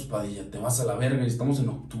 puntos, Padilla. Te vas a la verga y estamos en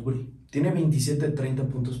octubre. Tiene 27 de 30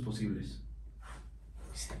 puntos posibles.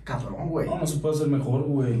 Está cabrón, güey. No se puede hacer mejor,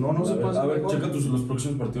 güey. No se puede hacer mejor. A ver, checa los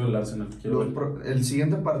próximos partidos del Arsenal. El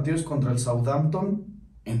siguiente partido es contra el Southampton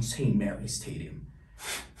en St. Mary's Stadium.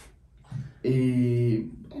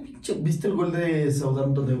 Y... ¿Viste el gol de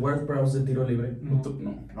Southampton de Ward-Prowse de tiro libre? No,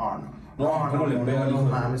 ¿cómo le pega? No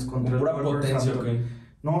mames, contra pura potencia, güey.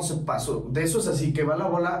 No, se pasó. De eso es así, que va la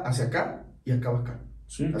bola hacia acá y acaba acá.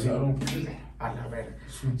 Sí, así, claro. A la verga.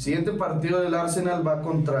 Sí. Siguiente partido del Arsenal va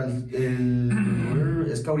contra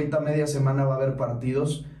es que ahorita media semana va a haber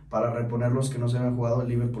partidos para reponer los que no se habían jugado. El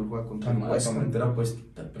Liverpool juega contra el West Ham. Pues,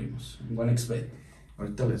 primos. Buen expert.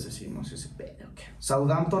 Ahorita les decimos ese pedo. Okay.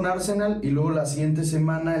 Southampton, Arsenal, y luego la siguiente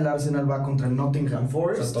semana el Arsenal va contra el Nottingham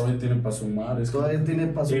Forest. O sea, todavía tiene para sumar.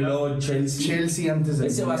 Y luego Chelsea antes de...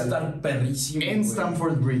 Ese va a estar perrísimo, en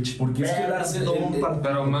Stamford Bridge. Porque es que el Arsenal...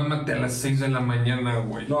 Pero mámate a las 6 de la mañana,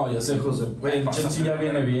 güey. No, ya sé, José. El Chelsea ya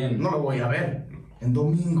viene bien. No lo voy a ver. En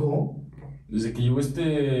domingo... Desde que llegó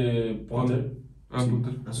Potter... Potter.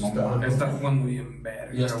 Está jugando bien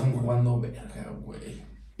verga. Ya están jugando verga, güey.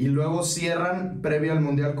 Y luego cierran previo al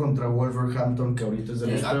Mundial contra Wolverhampton, que ahorita es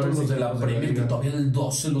de los peores de la Premier, que todavía el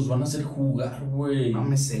 12 los van a hacer jugar, güey.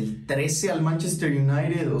 Mames, el 13 al Manchester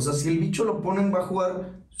United. O sea, si el bicho lo ponen, va a jugar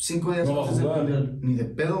 5 días antes del Mundial. Ni de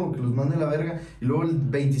pedo, que los mande a la verga. Y luego el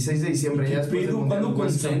 26 de diciembre, ya después del Mundial. ¿Cuándo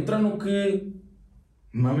concentran o qué?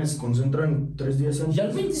 Mames, concentran 3 días antes. Ya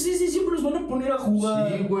el 26 de diciembre los van a poner a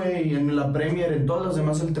jugar. Sí, güey, en la Premier, en todas las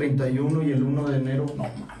demás el 31 y el 1 de enero. No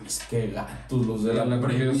mames, qué gatos los de la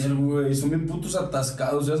Premier, güey. Son bien putos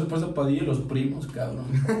atascados. Ya se pasa Padilla y los primos, cabrón.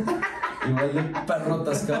 Igual de perro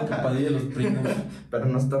atascado que Padilla y los primos. Pero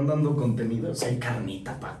no están dando contenido. O sea, hay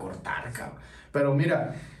carnita para cortar, cabrón. Pero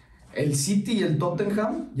mira, el City y el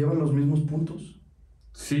Tottenham llevan los mismos puntos.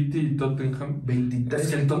 City y Tottenham. 23 es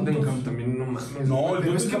que el Tottenham también no mames. No, el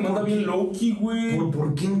Tottenham anda bien low-key, güey.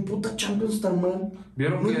 ¿Por qué en puta Champions tan mal?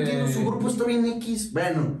 ¿Vieron no que... entiendo, su grupo está bien X.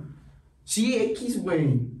 Bueno, sí X,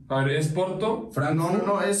 güey. A ver, ¿es Porto?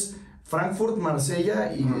 No, es Frankfurt,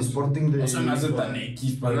 Marsella y Sporting de... No se me hace tan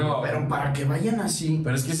X, padre. No, pero para que vayan así.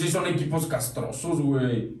 Pero es que sí son equipos castrosos,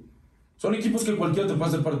 güey. Son equipos que cualquiera te puede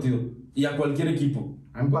hacer partido. Y a cualquier equipo.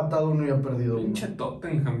 Ha empatado uno y ha perdido uno. Pinche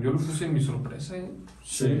Tottenham, yo lo puse en mi sorpresa,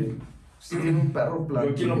 Sí. Tiene un perro plano.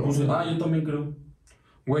 Yo aquí lo puse. Yo también creo.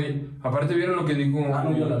 Güey, aparte vieron lo que dijo...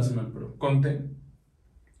 no vio el Arsenal, pero... Conte.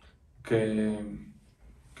 Que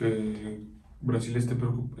Brasil esté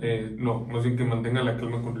preocupado. No, más bien que mantenga la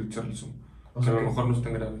calma con Richarlison. O sea, a lo mejor no es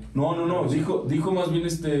tan grave. No. Dijo más bien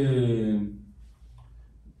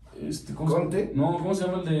 ¿Conte? No, ¿cómo se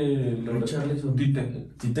llama el de Richarlison.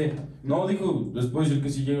 Tite. No, dijo, les puedo decir que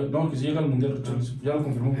sí llega. No, que sí llega al Mundial Richarlison. Ya lo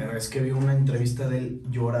confirmó. Pero es que vi una entrevista de él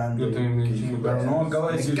llorando. Yo también que vi, dijo, pero no,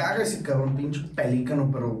 acaba de decir. Me caga ese cabrón, pinche pelícano,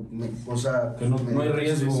 pero. O sea. Que no hay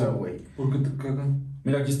riesgo. Güey. ¿Por qué te cagan?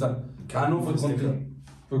 Mira, aquí está. No, fue Conte.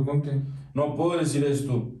 Fue Conte. No, puedo decir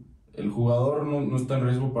esto. El jugador no está en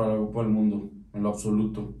riesgo para la Copa del Mundo. En lo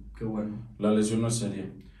absoluto. Qué bueno. La lesión no es seria.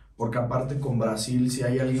 Porque aparte con Brasil, si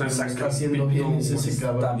hay alguien que O sea, está haciendo bien, es ese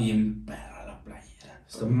cabrón. Está bien perra la playera.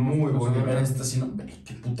 Está muy bueno. Mira, está haciendo.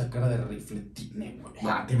 Qué puta cara de rifle tiene, güey.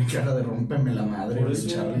 Tiene cara de rómpeme la madre. Por eso,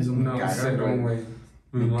 Richarlison me caga, güey.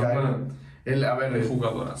 Me caga. El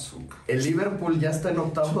jugadorazo. El Liverpool ya está en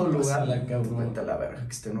octavo lugar. Vete Vete a la verga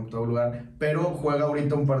que esté en octavo lugar. Pero juega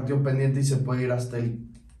ahorita un partido pendiente y se puede ir hasta el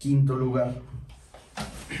quinto lugar.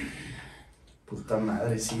 Puta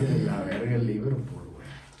madre, sigue de la verga el Liverpool, güey.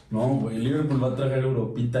 No, güey, el Liverpool va a traer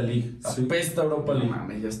Europita League. Sí. Apesta Europa League. No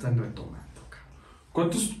mames, ya están retomando, cabrón.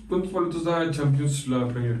 ¿Cuántos boletos da Champions la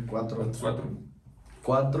Premier? 4.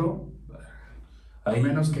 4. A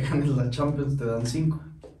menos que ganes la Champions te dan 5.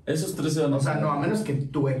 Esos 3 se van a... O sea, no, a menos que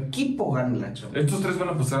tu equipo gane la Champions. Estos 3 van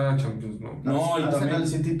a pasar a Champions, ¿no? No, y también... el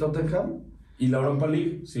City Tottenham. Y la Europa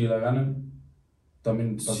League, si la ganan,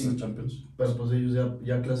 también pasa Sí. a Champions. Pero pues ellos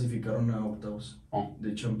ya clasificaron a octavos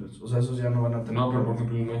de Champions. O sea, esos ya no van a tener. No, pero por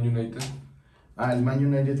ejemplo el Man United. El Man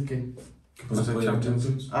United, ¿qué? Pues Pasa a puede ir a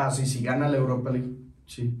Champions. Sí, gana la Europa League.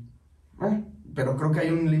 Sí. Pero creo que hay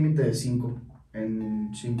un límite de 5. En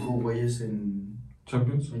 5 güeyes en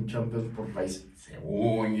Champions. por país.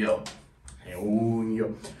 Según yo.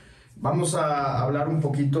 Vamos a hablar un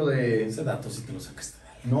poquito de. Ese dato sí te lo sacaste.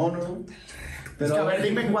 No. Pero es que a ver,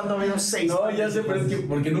 dime cuándo ha habido 6. No, ya sé, pero es que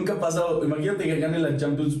porque nunca ha pasado. Imagínate que gane la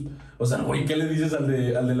Champions. O sea, güey, ¿qué le dices al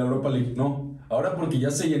de la Europa League? No. Ahora porque ya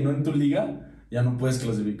se llenó en tu liga, ya no puedes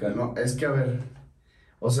clasificar. No, es que a ver.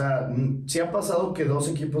 O sea, sí ha pasado que 2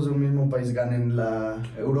 equipos de un mismo país ganen la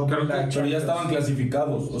Europa Creo que- League. Pero ya estaban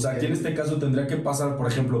clasificados. O sea, aquí en este caso tendría que pasar, por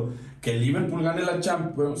ejemplo, que el Liverpool gane la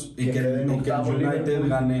Champions y Que que quede en el octavo United Liverpool.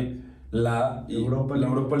 gane la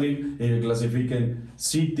Europa League y que clasifiquen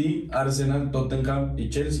City, Arsenal, Tottenham y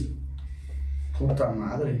Chelsea. Puta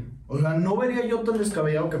madre. O sea, no vería yo tan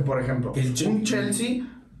descabellado que, por ejemplo, Que el un Chelsea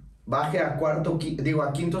baje a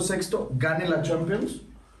quinto, sexto, gane la Champions.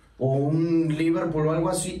 O un Liverpool o algo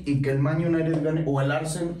así, y que el Man United gane. O el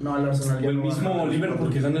Arsenal. No, el Arsenal O ya el no va a mismo ganar. Liverpool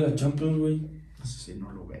que gane la Champions, güey. Sí,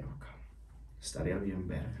 no lo veo, cabrón. Estaría bien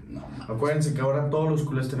verga. No. Acuérdense que ahora todos los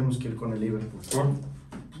culés tenemos que ir con el Liverpool.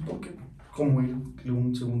 ¿Por qué? ¿Cómo ir?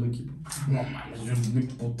 Un segundo equipo. No mames, yo mi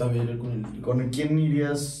puta vida con el Liverpool. ¿Con quién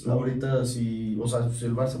irías ahorita si... O sea, si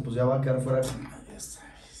el Barça pues ya va a quedar fuera? Ya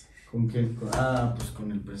sabes. ¿Con quién? Pues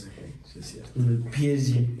con el PSG. Sí, es cierto. Con el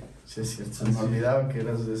PSG. Sí, es cierto. Se me olvidaba que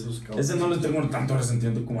eras de esos cabrones. Ese no le tengo tanto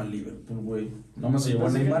resentimiento como al Liverpool, güey. No más se llevó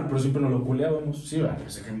a Neymar, pero siempre nos lo culeábamos. Sí, el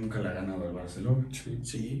PSG nunca le ha ganado al Barcelona.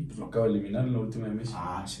 Sí, pues lo acaba de eliminar en la última de Messi.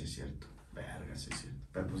 Sí, es cierto. Verga, sí, es cierto.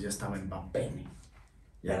 Pero pues ya estaba Mbappé.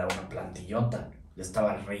 Ya era una plantillota. Ya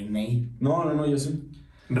estaba Rey Ney. No, ya sé.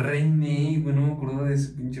 Rey Ney, güey, no me acuerdo de ese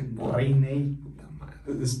pinche podo. Rey Ney. Puta madre.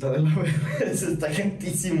 Está de la verga. Está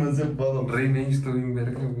gentísimo ese podo. Rey Ney está bien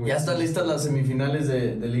verga, güey. Ya están listas las semifinales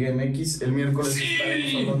de Liga MX. El miércoles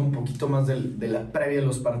estaremos hablando un poquito más de la previa de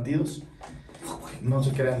los partidos. No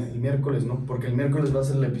se crean, el miércoles no, porque el miércoles va a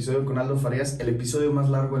ser el episodio con Aldo Farías, el episodio más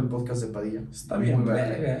largo del podcast de Padilla. Está bien, Muy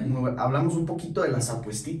verga. muy bueno. Hablamos un poquito de las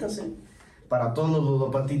apuestitas, para todos los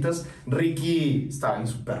ludopatitas. Ricky estaba en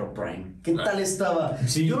su perro Prime. ¿Qué tal estaba?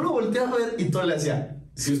 Sí. Yo lo volteé a ver y todo le hacía.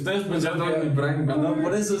 Si ustedes pensaron Ya estaba en el Prime, no, ¿no?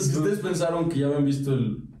 por eso, si ustedes pensaron que ya habían visto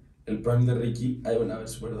el Prime de Ricky, ahí van a ver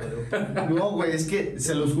su verdadero. No, güey, es que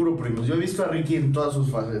se los juro, primos. Yo he visto a Ricky en todas sus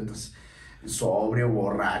facetas. Sobrio,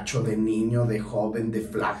 borracho, de niño, de joven, de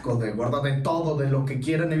flaco, de gordo, de todo, de lo que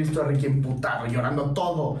quieran. He visto a Ricky emputado, llorando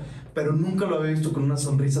todo. Pero nunca lo había visto con una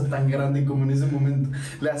sonrisa tan grande como en ese momento.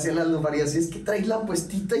 Le hacía la Aldo Farías, y es que traes la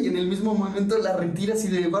puestita y en el mismo momento la retiras y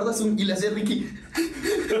le guardas y le hacía a Ricky.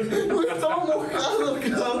 Güey, estaba mojado,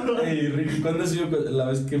 cabrón. Hey, Ricky, ¿cuándo ha sido la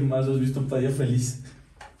vez que más has visto a Padilla feliz?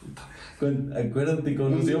 Acuérdate,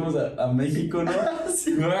 cuando nos íbamos a México, ¿no?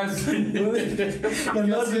 Sí. Que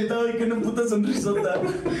andaba sentado y con una puta sonrisota.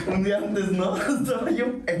 Un día antes, ¿no? Estaba yo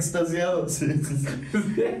extasiado. Sí.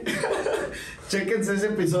 Chéquense ese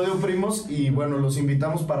episodio, primos. Y bueno, los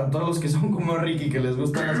invitamos para todos los que son como Ricky, que les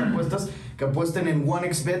gustan las apuestas, que apuesten en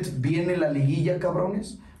OneXBet. Viene la liguilla,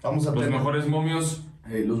 cabrones. Vamos a Los tener mejores momios.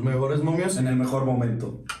 los mejores momios. En el mejor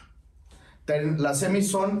momento. Las semis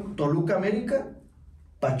son Toluca América,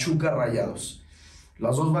 Pachuca Rayados.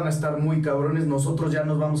 Las dos van a estar muy cabrones. Nosotros ya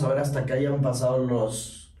nos vamos a ver hasta que hayan pasado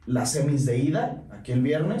las semis de ida, aquí el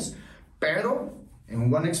viernes, pero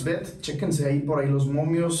en OneXBet, chéquense ahí por ahí los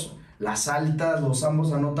momios, las altas, los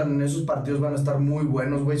ambos anotan en esos partidos, van a estar muy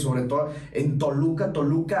buenos, güey, sobre todo en Toluca,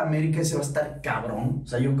 América, ese va a estar cabrón. O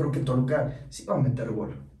sea, yo creo que Toluca sí va a meter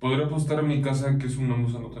gol. Podría apostar a mi casa que es un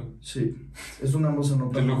ambos anotan. Sí, es un ambos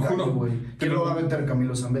anotan. Te lo juro, güey. ¿Quién lo va a meter?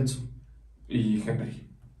 Camilo Zambetso. Y Henry.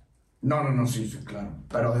 No, sí, claro.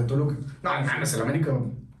 Pero de Toluca. No, ganas el América.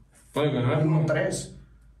 Puede ganar. 1-3.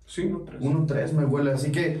 Sí, 1-3. 1-3 me huele.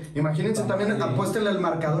 Así que imagínense también, apuéstenle al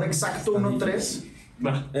marcador exacto 1-3.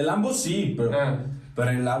 El ambos sí, pero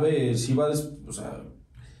el AVE sí va o sea,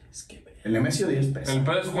 es que el Nemesio 10 pesos. ¿El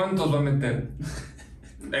Pérez cuántos va a meter?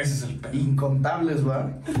 Ese es el pedo. Incontables,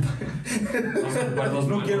 va.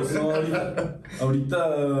 No quiero. No, ahorita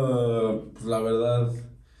pues la verdad,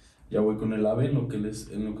 ya voy con el AVE en lo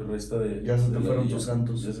que resta de. Ya se te fueron tus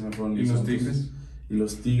Santos. Ya se me fueron ¿Y los Tigres? Y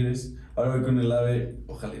los Tigres. Ahora voy con el AVE.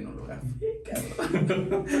 Ojalá y no lo gane,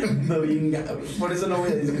 cabrón. No venga. Por eso no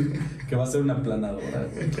voy a decir que va a ser una aplanadora.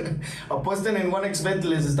 Apuesten en OneXBet,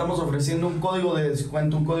 les estamos ofreciendo un código de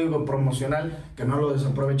descuento, un código promocional, que no lo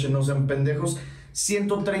desaprovechen, no sean pendejos.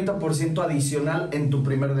 130% adicional en tu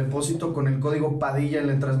primer depósito con el código Padilla en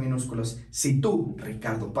letras minúsculas. Si tú,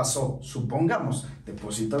 Ricardo, pasó, supongamos,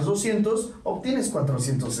 depositas 200, obtienes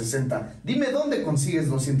 460. Dime dónde consigues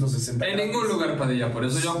 260. En ningún lugar, Padilla, por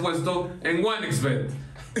eso yo apuesto en OneXBet.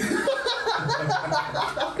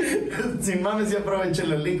 Sin mames, y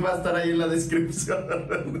aprovechen, el link va a estar ahí en la descripción.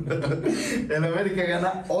 El América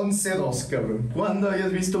gana 11-2, cabrón. ¿Cuándo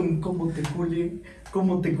habías visto un cómo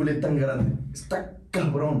te culé tan grande? Está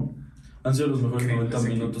cabrón. Han sido los mejores Increíble 90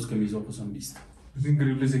 minutos que mis ojos han visto. Es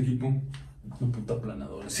increíble ese equipo. Una puta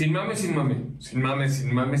aplanadora. Sin mame. Sin mame.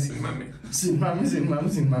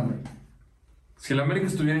 Si el América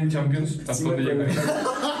estuviera en Champions, ¿hasta dónde llegaría?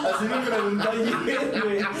 Así me preguntó ayer,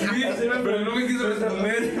 güey. Sí, pero no me quiso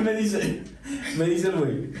responder. Me dice el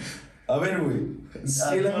güey. A ver, güey.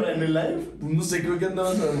 Si en el live, no sé, creo que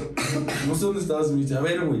andabas no sé dónde estabas. Me dice, a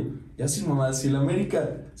ver, güey. Ya sin mamá, si el América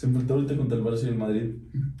se enfrentó ahorita contra el Barça y el Madrid,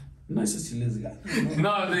 no, eso sí les gana.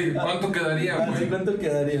 No, sí, ¿cuánto quedaría, güey? ¿Cuánto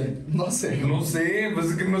quedaría? no sé. No sé, pues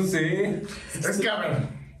es que no sé. Es que, a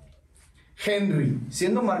ver, Henry,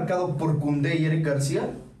 siendo marcado por Koundé y Eric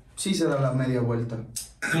García, sí se da la media vuelta.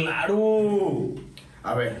 ¡Claro!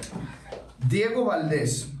 A ver, Diego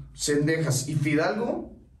Valdés, Cendejas y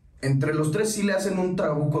Fidalgo, entre los tres sí le hacen un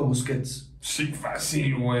trabuco a Busquets. Sí,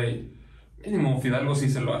 fácil, güey. Mínimo Fidalgo sí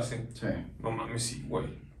se lo hace. Sí. No mames, sí, güey.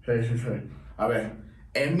 Sí. A ver,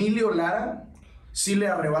 Emilio Lara sí le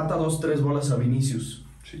arrebata 2-3 bolas a Vinicius.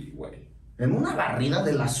 Sí, güey. En una barrida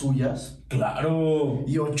de las suyas. ¡Claro!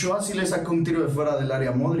 Y Ochoa sí le saca un tiro de fuera del área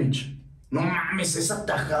a Modric. No mames, esa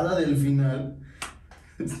tajada del final.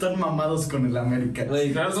 Están mamados con el América.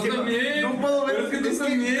 Güey, claro, es tú que también. no puedo ver. Pero es que tú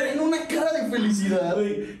también. Traen una cara de felicidad.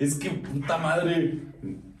 Güey, es que puta madre.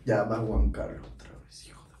 Ya va Juan Carlos otra vez,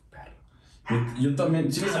 hijo de perro. Yo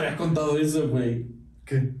también, sí les había contado eso, güey.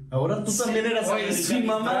 ¿Qué? Ahora tú también eras Oye, sí,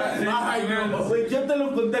 americanista. mamá. Ay, no. Güey, ya te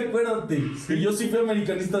lo conté, acuérdate. Que yo sí fui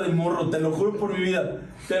americanista de morro, te lo juro por mi vida.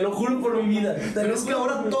 Te lo juro por mi vida. Pero es que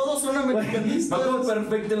ahora todos son americanistas. Me acuerdo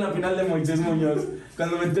perfecto en la final de Moisés Muñoz.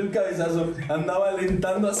 Cuando metió el cabezazo, andaba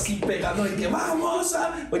alentando así, pegando de que vamos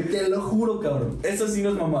a. Güey, te lo juro, cabrón. Esa sí no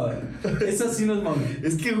es mamada. Esa sí no es mamada.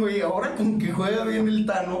 Es que, güey, ahora con que juega bien el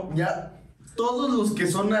Tano, ya todos los que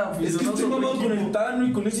son Es que aficionados estoy a otro mamado con equipo, el Tano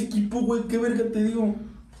y con ese equipo, güey. ¿Qué verga te digo?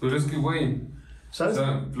 Pero es que, güey, ¿sabes? o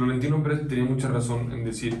sea, Florentino Pérez tenía mucha razón en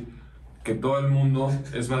decir que todo el mundo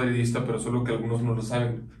es madridista, pero solo que algunos no lo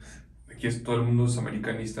saben. Aquí todo el mundo es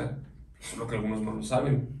americanista, solo que algunos no lo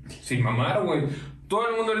saben. Sin mamar, güey. Todo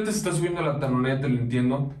el mundo ahorita se está subiendo a la taloneta, lo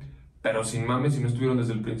entiendo. Pero sin mames, si no estuvieron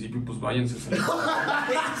desde el principio, pues váyanse.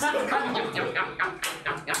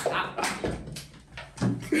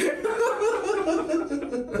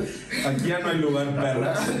 Aquí ya no hay lugar,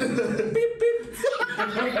 perras.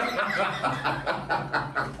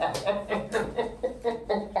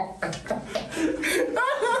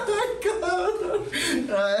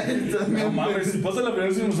 Ay, también, No mames, si pasa la primera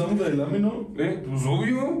vez que nos damos del AME, ¿no? Pues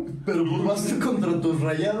obvio. pero pues vas a ir contra tus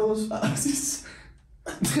rayados. Así es.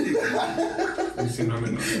 Sí, no.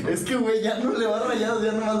 Es que, güey, ya no le va a rayados,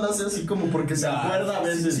 ya nomás lo hace así como porque se acuerda a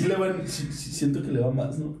veces. Sí, le van, sí, siento que le va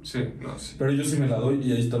más, ¿no? Sí, no, sí. Pero yo sí me la doy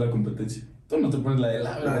y ahí está la competencia. Tú no te pones la de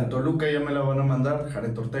La de Toluca ya me la van a mandar.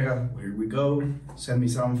 Jared Ortega, here we go. Send me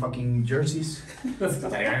some fucking jerseys.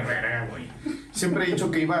 Siempre he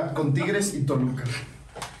dicho que iba con Tigres y Toluca.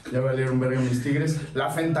 Ya valieron verga mis Tigres. La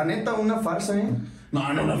Fentaneta, una farsa, ¿eh? No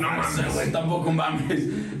mames, güey, tampoco mames.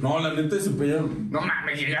 No, la neta es superior. No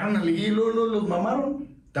mames, llegaron a liguilla y luego los mamaron.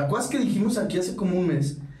 ¿Te acuerdas que dijimos aquí hace como un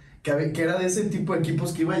mes que era de ese tipo de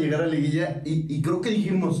equipos que iba a llegar a liguilla? Y creo que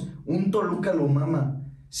dijimos, un Toluca lo mama.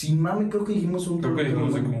 Sin mame, creo que dijimos un Toluca. Toluca. Creo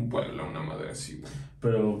que dijimos de como un Puebla, una madre así, güey.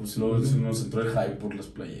 Pero pues luego se nos entró el hype por las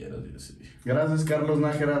playeras y así. Gracias, Carlos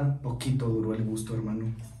Nájera. Poquito duró el gusto, hermano.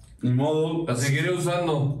 Ni modo. La seguiré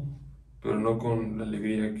usando, pero no con la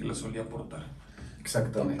alegría que la solía aportar.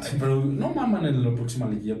 Exactamente. Ay, pero no maman en la próxima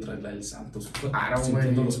liguilla traer la del Santos. Claro,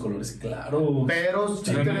 Sintiendo güey. los colores, claro. Pero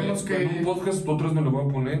sí tenemos que... En un podcast otros no lo voy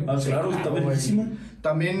a poner. Ah, claro, está güey. verguísima.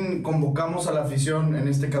 También convocamos a la afición, en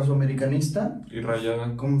este caso americanista. Y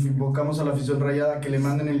rayada. Convocamos a la afición rayada que le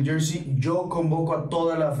manden el jersey. Yo convoco a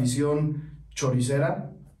toda la afición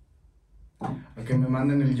choricera a que me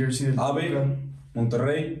manden el jersey del Ave, Toluca.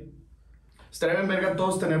 Monterrey. Estaría bien verga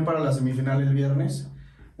todos tener para la semifinal el viernes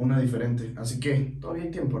una diferente. Así que todavía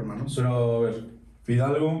hay tiempo, hermanos. Pero a ver,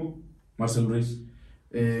 Fidalgo, Marcel Ruiz.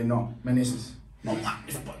 No, Meneses. No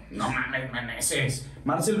mames, No mames, Meneses.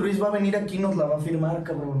 Marcel Ruiz va a venir aquí y nos la va a firmar,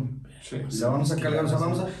 cabrón. Sí. La vamos a cargar, o sea,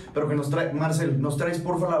 vamos a... Pero que nos trae... Marcel, nos traes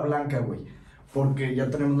porfa la blanca, güey. Porque ya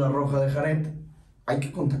tenemos la roja de Jared. Hay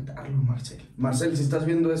que contactarlo, Marcel. Marcel, si estás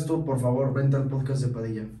viendo esto, por favor, vente al podcast de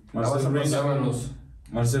Padilla. Marcel Ruiz, Llámanos.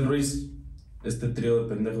 Marcel Ruiz. Este trío de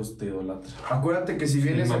pendejos te idolatra. Acuérdate que si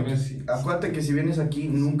vienes mames, aquí, sí. acuérdate que si vienes aquí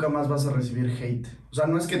nunca más vas a recibir hate. O sea,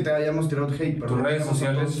 no es que te hayamos tirado hate, pero Tus redes tenemos a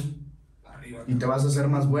sociales. todos Arriba. y te vas a hacer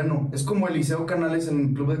más bueno. Es como Eliseo Canales en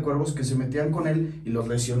el Club de Cuervos, que se metían con él y los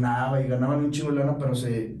lesionaba y ganaban un chingo de lana, pero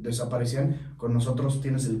se desaparecían. Con nosotros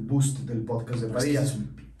tienes el boost del podcast de Padilla. Es un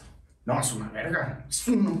pito. No, es una verga. Es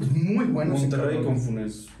muy bueno. ese Monterrey cabrón. con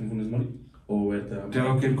Funes Mori. O Berta.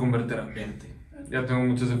 Tengo que ir con Verteramente. Ya tengo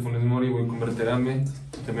muchas de Funes Mori, voy con Verterame.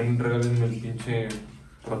 También regálenme el pinche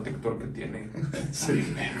protector que tiene. Sí,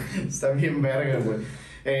 está bien verga, güey.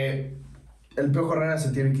 El Piojo Herrera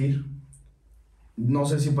se tiene que ir. No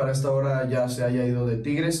sé si para esta hora ya se haya ido de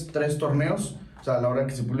Tigres. 3 torneos, o sea, a la hora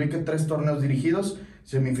que se publique, 3 torneos dirigidos.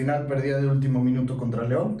 Semifinal perdida de último minuto contra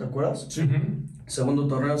León, ¿te acuerdas? Sí. Segundo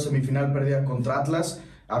torneo, semifinal perdida contra Atlas.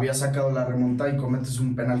 Había sacado la remontada y cometes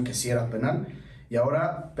un penal que sí era penal. Y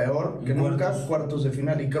ahora, peor que nunca, cuartos de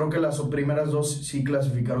final. Y creo que las primeras 2 sí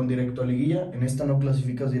clasificaron directo a liguilla. En esta no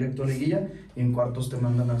clasificas directo a liguilla. Y en cuartos te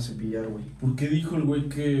mandan a cepillar, güey. ¿Por qué dijo el güey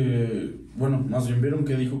que... Bueno, más bien vieron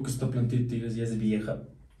que dijo que esta plantilla de Tigres ya es vieja?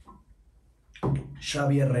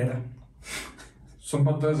 Xavi Herrera. Son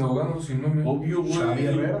patadas de abogados, si no me... Obvio, güey. Xavi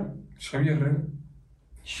Herrera. Xavi Herrera.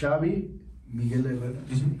 Xavi Miguel Herrera.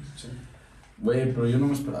 Ujú. Sí. Güey, pero yo no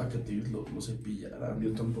me esperaba que Tigres lo cepillaran.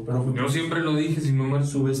 Yo tampoco. Pero Yo siempre lo dije, si no me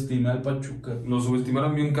subestimé al Pachuca. lo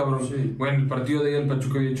subestimaron bien cabrón. Sí. Bueno, el partido de ayer el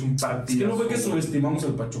Pachuca había hecho un Es partido. que no fue que subestimamos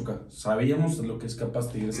al Pachuca. Sabíamos de lo que es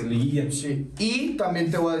capaz Tigres en liguilla. Sí. Y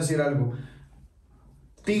también te voy a decir algo.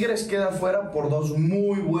 Tigres queda fuera por 2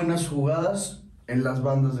 muy buenas jugadas en las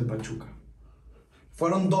bandas de Pachuca.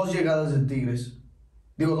 Fueron 2 llegadas de Tigres.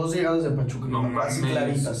 Digo, 2 llegadas de Pachuca. No así mames.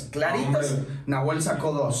 claritas. Claritas. Hombre. Nahuel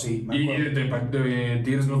sacó 2, sí. me Y acuerdo. de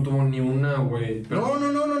Tigres no tuvo ni una, güey. Pero-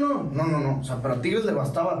 No. O sea, pero a Tigres le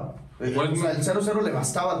bastaba. Pues, O sea, el 0-0 le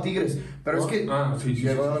bastaba a Tigres. Pero es que sí,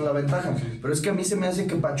 llegó a la ventaja. Sí, sí. Pero es que a mí se me hace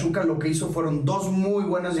que Pachuca lo que hizo fueron 2 muy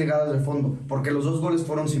buenas llegadas de fondo. Porque los 2 goles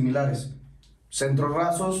fueron similares. Centros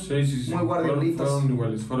rasos, Sí. muy guardiolitas. Fueron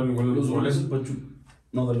iguales Los goles goles. del Pachuca.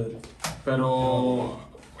 No, dale. Pero,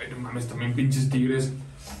 güey, no mames, también pinches Tigres.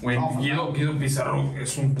 Güey, No, Guido Pizarro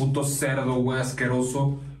es un puto cerdo, güey,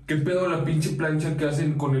 asqueroso. ¿Qué pedo la pinche plancha que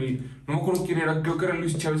hacen con el... No me acuerdo quién era, creo que era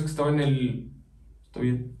Luis Chávez que estaba en el... Está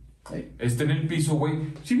bien. Está en el piso, güey.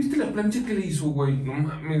 ¿Sí viste la plancha que le hizo, güey? No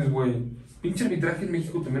mames, güey. Pinche arbitraje en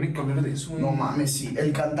México, también hay que hablar de eso. No mames, sí.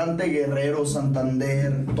 El cantante Guerrero,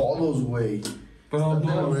 Santander, todos, güey. Pero Está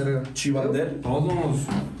de la todos. verga. Chivander. Todos.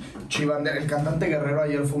 Chivander, el cantante Guerrero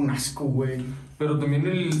ayer fue un asco, güey. Pero también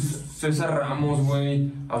el César Ramos,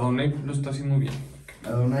 güey. Adonai lo está haciendo bien.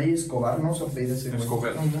 Adonai Escobar, no se apellida ese güey.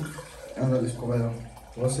 Escobedo, ¿no? Ándale, Escobedo.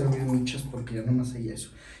 Te voy a servir muchas porque ya nomás hay eso.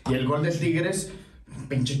 Y el gol de Tigres,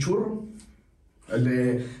 pinche churro. El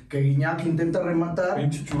de que Guiñac intenta rematar.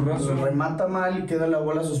 Pinche churrazo. Remata mal y queda la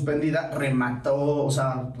bola suspendida. Remató, o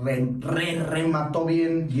sea, remató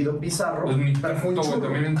bien Guido Pizarro. Pues ni pero fue un tanto, güey. churro.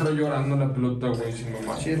 También entró llorando la pelota, güey, sin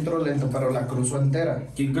mamá. Sí entró lento, pero la cruzó entera.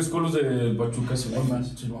 ¿Quién crees con los del Pachuca? Si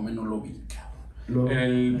no me no lo vi, cabrón.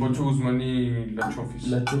 El Pocho Guzmán y la Chofis.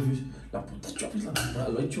 La Chofis. La puta Chofis la temporada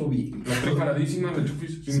lo ha hecho bien. La trae paradísima, la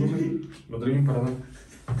Chofis. Sí. Lo trae bien parada.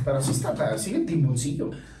 Pero sí está, sigue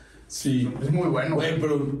timboncillo. Sí. Es muy bueno. Güey,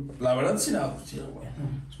 pero la verdad sí era bueno.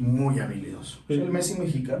 Es muy habilidoso. Sí. Es el Messi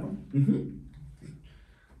mexicano. Uh-huh.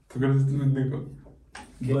 ¿Tú crees que este pendejo?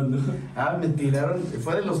 Cuando... Me tiraron,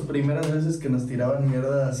 fue de las primeras veces que nos tiraban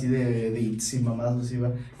mierda así de Irse y mamás así,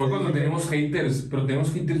 va. Fue cuando teníamos haters, pero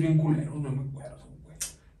teníamos haters bien culeros, no me acuerdo, güey.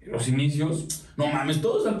 En los inicios. No mames,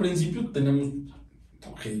 todos al principio tenemos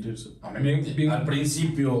haters. Al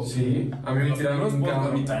principio. Sí. A mí me tiraban bien gato.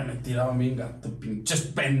 A mí también me tiraban bien gato, pinches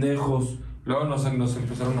pendejos. Luego nos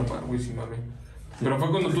empezaron a pagar, güey, sin mame. Pero fue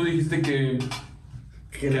cuando tú dijiste que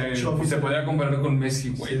se podía comparar con Messi,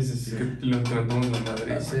 güey. Sí. Que lo entrenamos en la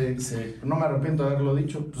madre. Sí. No me arrepiento de haberlo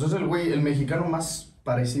dicho. Pues es el mexicano más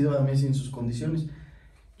parecido a Messi en sus condiciones.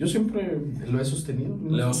 Yo siempre lo he sostenido.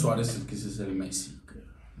 ¿No? Leo Suárez el que quise ser Messi.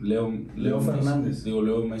 Leo Fernández.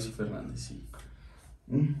 Leo Messi Fernández, sí.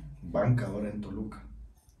 Banca ahora en Toluca.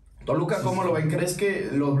 Toluca, ¿cómo lo ven? ¿Crees que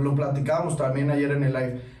lo platicábamos también ayer en el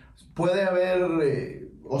live? Puede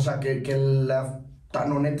haber, que la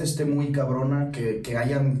tanoneta esté muy cabrona, que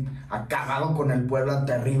hayan acabado con el Puebla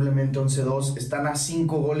terriblemente 11-2. Están a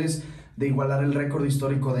 5 goles de igualar el récord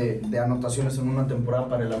histórico de anotaciones en una temporada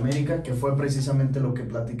para el América, que fue precisamente lo que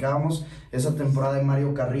platicábamos. Esa temporada de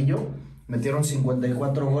Mario Carrillo, metieron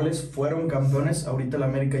 54 goles, fueron campeones. Ahorita el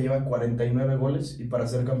América lleva 49 goles y para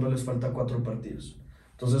ser campeón les falta 4 partidos.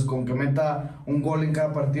 Entonces, con que meta un gol en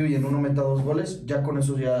cada partido y en uno meta 2 goles, ya con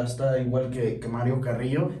eso ya está igual que Mario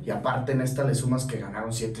Carrillo. Y aparte en esta le sumas que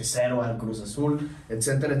ganaron 7-0 al Cruz Azul,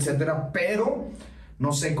 etcétera, etcétera. Pero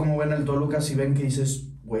no sé cómo ven al Toluca, si ven que dices,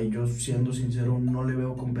 güey, yo siendo sincero no le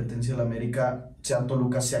veo competencia al América, sea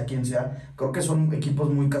Toluca, sea quien sea. Creo que son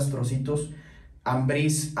equipos muy castrocitos.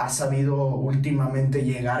 Ambriz ha sabido últimamente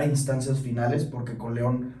llegar a instancias finales, porque con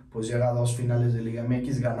León pues llega a 2 finales de Liga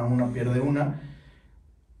MX, gana una, pierde una.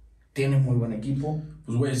 Tiene muy buen equipo.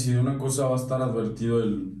 Pues güey, si de una cosa va a estar advertido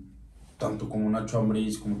tanto como Nacho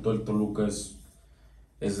Ambriz como todo el Toluca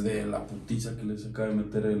es de la putiza que les acaba de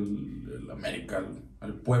meter el América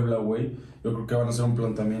al Puebla, güey. Yo creo que van a hacer un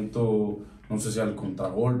planteamiento, no sé si al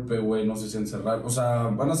contragolpe, güey, no sé si encerrar, o sea,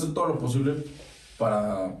 van a hacer todo lo posible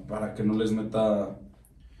para que no les meta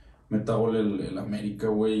gol el América,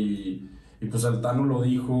 güey. Y pues Altano lo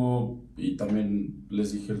dijo, y también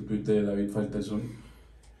les dije el tuit de David Faitelson,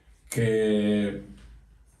 que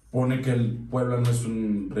pone que el Puebla no es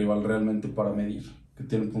un rival realmente para medir, que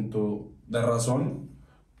tiene un punto de razón,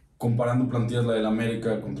 comparando plantillas la del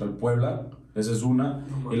América contra el Puebla, esa es una,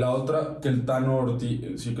 y la otra, que el Tano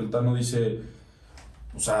dice,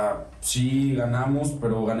 o sea, sí ganamos,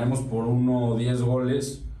 pero ganemos por 1 o 10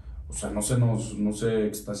 goles, o sea, no se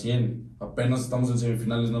extasien, apenas estamos en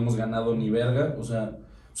semifinales, no hemos ganado ni verga, o sea,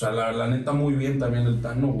 la neta muy bien también el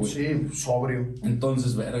Tano, güey. Sí, sobrio.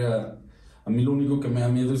 Entonces, verga, a mí lo único que me da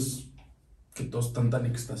miedo es que todos están tan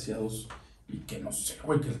extasiados y que no sé,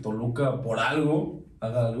 güey, que el Toluca por algo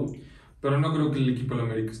haga algo. Pero no creo que el equipo del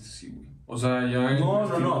América esté así, güey. O sea, ya...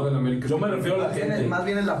 No. Del América yo me refiero a la gente. Más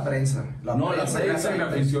bien en la prensa. La prensa y la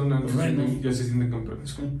afición ya se sienten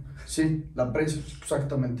campeones. Sí, la prensa,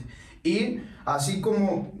 exactamente. Y así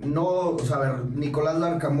como Nicolás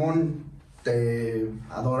Larcamón, te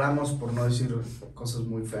adoramos, por no decir cosas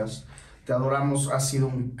muy feas. Te adoramos, has sido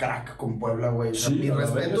un crack con Puebla, güey. Sí, mis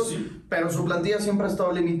respetos, sí. Pero su plantilla siempre ha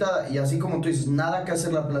estado limitada. Y así como tú dices, nada que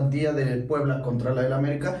hacer la plantilla de Puebla contra la del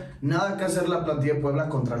América, nada que hacer la plantilla de Puebla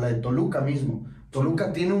contra la de Toluca mismo.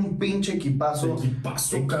 Toluca tiene un pinche equipazo.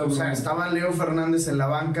 Cabrón. O sea, estaba Leo Fernández en la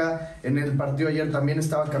banca. En el partido ayer también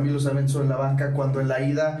estaba Camilo Sabenzo en la banca. Cuando en la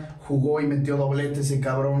ida jugó y metió doblete ese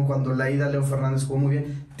cabrón. Cuando en la ida Leo Fernández jugó muy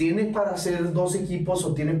bien. Tiene para hacer 2 equipos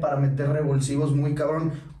o tiene para meter revulsivos muy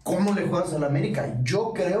cabrón. ¿Cómo le juegas al América?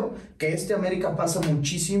 Yo creo que este América pasa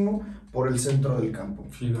muchísimo por el centro del campo.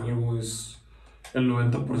 Fidalgo es el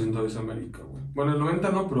 90% de esa América, güey. Bueno, el 90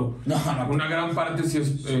 no, pero una gran parte sí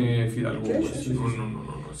es Fidalgo, güey. Sí. No.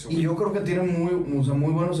 Y yo creo que tiene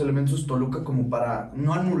muy buenos elementos Toluca como para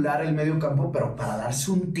no anular el medio campo, pero para darse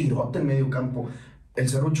un tirote en medio campo. El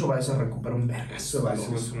Cerrucho Baeza recupera un verga. Eso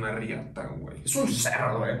es una riata, güey. Es un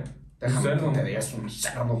cerdo, Déjame que te digas, un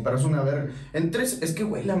cerdo, pero es una verga. Es que,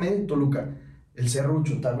 güey, la media de Toluca, el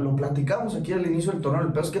Cerrucho, lo platicamos aquí al inicio del torneo,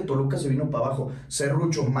 el peor es que Toluca se vino para abajo.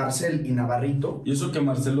 Cerrucho, Marcel y Navarrito. Y eso que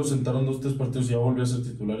Marcel lo sentaron 2-3 partidos y ya volvió a ser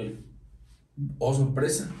titular. ¡Oh,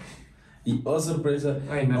 sorpresa! Sorpresa.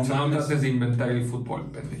 Ay, no trates de inventar el fútbol,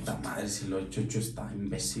 pendejo. Puta madre, si lo he hecho está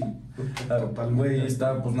imbécil. Totalmente. Güey,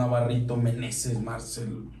 está pues Navarrito, Meneses,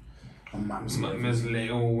 Marcel. No mames.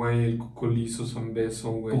 Leo, güey, el Cocolizo,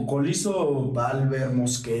 Zambeso, güey. Cocolizo. Valver,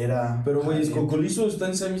 Mosquera. Pero, güey, Cocolizo está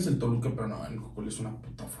en semis del Toluca, pero no, el Cocolizo es una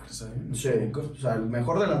puta farsa, Sí, o sea, el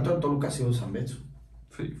mejor delantero de Toluca ha sido Zambeso.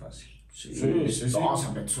 Sí, fácil. Sí. No,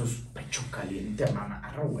 Zambeso es pecho caliente a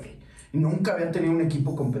mamarro, güey. Nunca había tenido un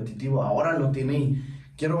equipo competitivo, ahora lo tiene y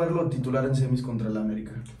Quiero verlo titular en semis contra el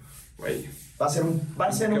América. Güey. Va a ser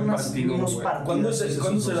unos partidos. ¿Cuándo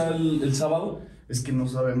será el sábado? Es que no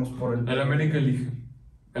sabemos por el... El América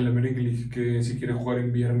elige que si quiere jugar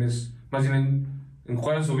en viernes, más bien en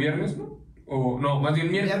jueves o viernes, ¿no? O no, más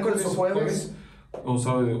bien miércoles o jueves. O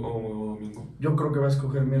sábado o domingo. Yo creo que va a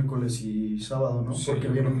escoger miércoles y sábado, ¿no? Sí, porque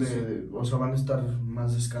vienen o sea, van a estar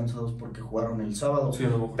más descansados porque jugaron el sábado. Sí, a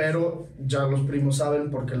lo mejor. Pero ya los primos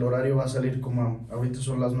saben porque el horario va a salir como, ahorita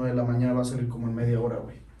son las 9 de la mañana, va a salir como en media hora,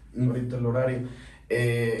 güey. Ahorita el horario.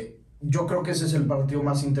 Yo creo que ese es el partido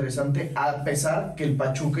más interesante, a pesar que el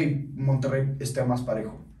Pachuca y Monterrey esté más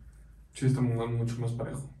parejo. Sí, está mucho más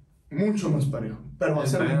parejo. Mucho más parejo. Pero va a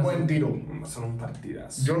ser un buen tiro. Va a ser un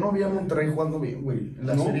partidazo. Yo no vi a Monterrey jugando bien, güey. En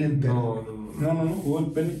la serie entera. No, jugó el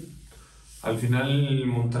Penny. Al final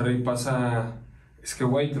Monterrey pasa... Es que,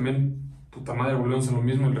 güey, también, puta madre, volvemos a lo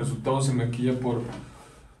mismo. El resultado se maquilla por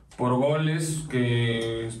goles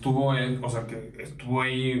que estuvo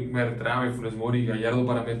ahí Bertrame, Funes Mori y Gallardo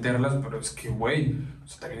para meterlas, pero es que, güey, o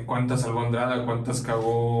sea, también cuántas salvó Andrada, cuántas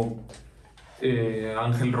cagó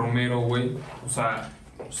Ángel Romero, güey. O sea,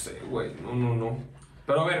 no sé, güey, no.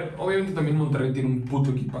 Pero a ver, obviamente también Monterrey tiene un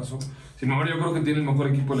puto equipazo. Sin embargo, yo creo que tiene el mejor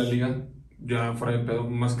equipo de la liga, ya fuera de pedo,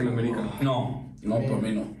 más que el América. No, para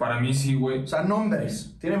mí no. Para mí sí, güey. O sea,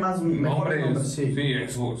 nombres. Tiene mejores nombres, sí. Sí,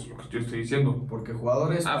 eso es lo que yo estoy diciendo. Porque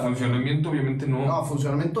jugadores... funcionamiento obviamente no. No,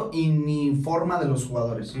 funcionamiento y ni forma de los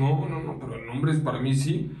jugadores. No, pero nombres para mí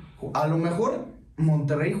sí. A lo mejor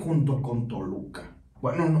Monterrey junto con Toluca.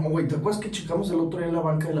 Bueno, no, güey, ¿te acuerdas que checamos el otro día en la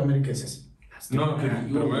banca del América? No,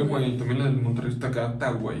 pero güey, también la del Monterrey está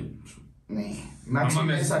cagada, güey. Maxi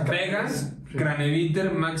Mesa, Vegas,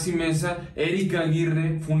 Craneviter, Maxi Mesa, Erika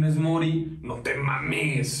Aguirre, Funes Mori. No te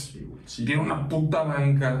mames. Sí. Tiene una puta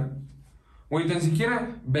banca. Güey, tan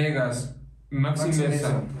siquiera Vegas, Maxi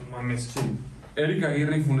Mesa. No mames. Sí. Erika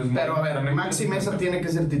Aguirre y Funes Mori. Pero a ver, Maxi Mesa tiene que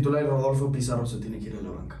ser titular y Rodolfo Pizarro se tiene que ir a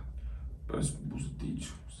la banca. Pero es Bucetich.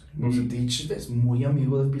 Bucetich es muy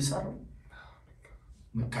amigo de Pizarro.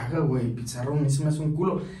 Me caga, güey. Pizarro a mí se me hace un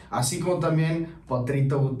culo. Así como también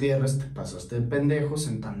Potrito Gutiérrez, te pasaste de pendejo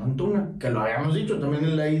sentando a Antuna. Que lo habíamos dicho también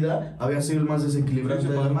en la ida, había sido el más desequilibrante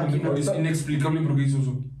de la máquina. Es inexplicable por qué hizo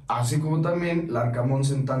eso. Así como también Larcamón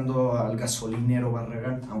sentando al gasolinero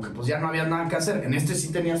Barragán. Aunque pues ya no había nada que hacer. En este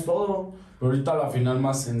sí tenías todo. Pero ahorita la final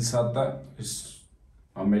más sensata es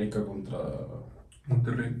América contra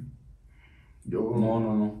Monterrey.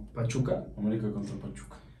 No. ¿Pachuca? América contra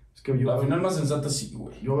Pachuca. Es que La final más sensata sí,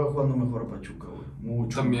 güey. Yo veo jugando mejor a Pachuca, güey.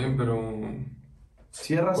 Mucho. También, pero...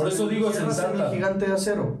 Por eso digo sensata. En el Gigante de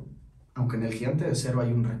Acero. Aunque en el Gigante de Acero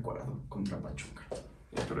hay un recuerdo contra Pachuca.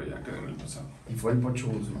 Pero ya quedó en el pasado. Y fue el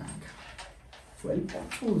Pocho Guzmán.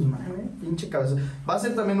 Pinche cabeza. Va a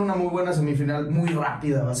ser también una muy buena semifinal, muy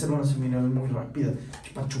rápida. Va a ser una semifinal muy rápida.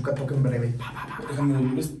 Pachuca toca en breve. Déjame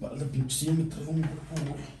ver la espalda, pinche silla me trajo un poco,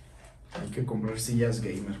 güey. Hay que comprar sillas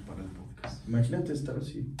gamer para el podcast. Imagínate estar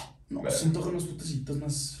así. No, siento unas putecitas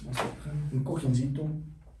más un cojincito.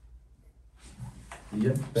 Y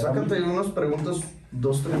ya. Sácate unas preguntas,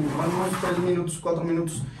 3 minutos, 4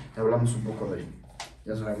 minutos. Y hablamos un poco de,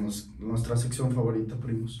 ya sabemos, nuestra sección favorita,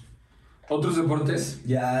 primos. ¿Otros deportes?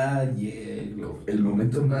 Ya llegó el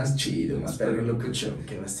momento más chido, más perro locochón,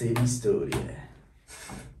 que va a ser historia.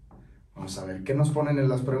 Vamos a ver, ¿qué nos ponen en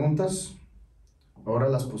las preguntas? Ahora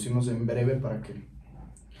las pusimos en breve para que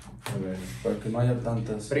no haya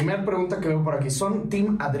tantas. Primera pregunta que veo por aquí. ¿Son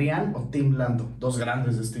Team Adrián o Team Lando? Dos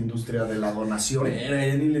grandes de esta industria de la donación.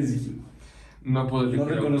 Ya ni les dije. No puedo elegir. No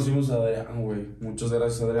reconocimos a Adrián, güey. Muchas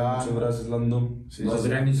gracias, Adrián. Muchas gracias, Lando. Sí,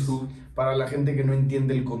 Adrián is who. Para la gente que no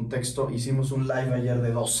entiende el contexto, hicimos un live ayer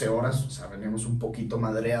de 12 horas. O sea, veníamos un poquito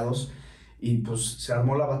madreados. Y pues se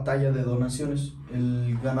armó la batalla de donaciones.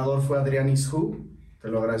 El ganador fue Adrián is who. Te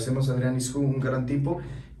lo agradecemos, Adrián is who, un gran tipo.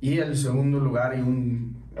 Y el segundo lugar y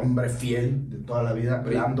un hombre fiel de toda la vida,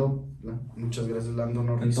 Lando. Muchas gracias, Lando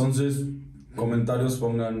Norris. Entonces, comentarios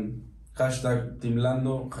pongan hashtag Team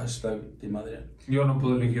Lando, hashtag Team Adrián. Yo no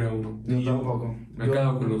puedo elegir a uno. Yo tampoco. Me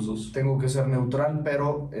quedo con los dos. Tengo que ser neutral,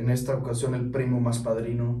 pero en esta ocasión el primo más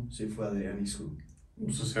padrino sí fue Adrián Isu.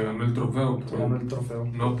 O sea, se ganó el trofeo, Se pero ganó el trofeo.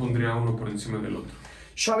 no pondría uno por encima del otro.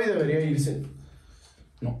 Xavi debería irse.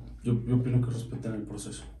 No, yo opino que respeten el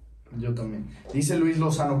proceso. Yo también. Dice Luis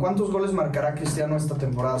Lozano, ¿cuántos goles marcará Cristiano esta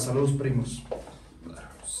temporada? Saludos, primos.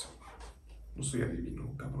 No soy adivino,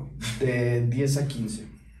 cabrón. De 10 a 15.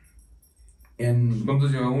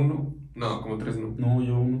 ¿Cuántos lleva uno? No, como 3 no. No,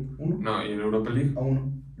 yo uno. ¿Uno? No, ¿y en Europa League? A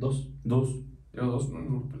 1. 2. 2. Lleva 2, no en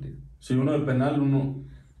Europa League. Sí, uno de penal, uno.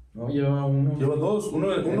 No, lleva 1. Lleva 2. Uno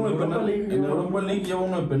de penal. En Europa League lleva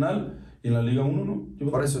uno de penal. Y en la Liga 1,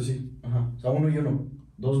 ¿no? Por eso sí. Ajá. O sea, 1 y 1.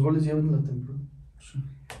 2 goles llevan en la temporada. Sí.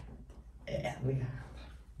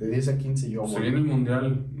 De 10 a 15 yo. Se viene el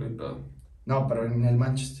mundial, no hay pedo. No, pero en el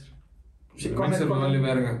Manchester. Sí, el Manchester me vale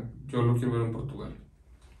verga. Yo lo quiero ver en Portugal.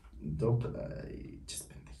 Ay, ches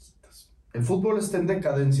pendejitos. El fútbol está en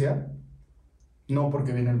decadencia. No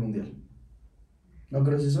porque viene el mundial. ¿No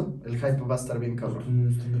crees eso? El hype va a estar bien cabrón. No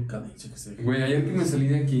está en decadencia que se... Güey, ayer que me salí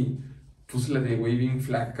de aquí, puse la de waving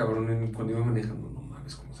flag, cabrón, cuando iba manejando. No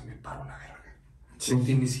mames, cómo se me paró la verga. Sí. No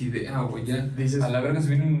tienes idea, güey, ya. Dices, a la verga se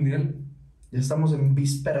viene el mundial. ya estamos en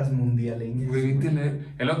vísperas mundialeñas. Güey,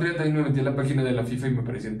 el otro día también me metí a la página de la FIFA y me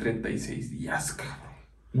aparecían 36 días, cabrón.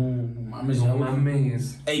 No mames. No ya, güey.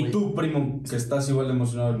 mames. Ey, tú, primo, que estás igual de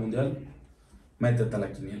emocionado del mundial, métete a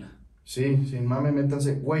la quiniela. Sí, sin mame,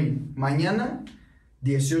 métanse. Güey, mañana,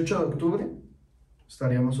 18 de octubre,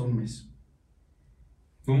 estaríamos a un mes.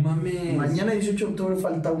 No mames. Mañana, 18 de octubre,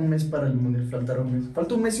 falta un mes para el mundial. Faltará un mes.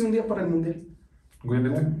 Falta un mes y un día para el mundial. Güey,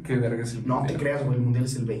 vete, qué verga es el No mundial. te creas, güey, el mundial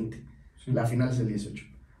es el 20. Sí. La final es el 18.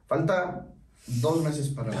 Falta 2 meses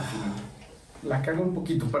para la final. La cago un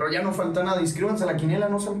poquito, pero ya no falta nada. Inscríbanse a la quiniela,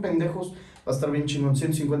 no sean pendejos. Va a estar bien chingón,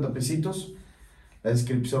 150 pesitos. La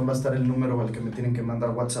descripción va a estar el número al que me tienen que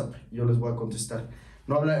mandar WhatsApp. Yo les voy a contestar.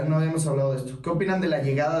 No habíamos hablado de esto. ¿Qué opinan de la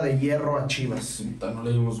llegada de Hierro a Chivas? No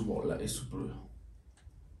le dimos bola a eso, pero...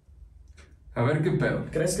 A ver qué pedo.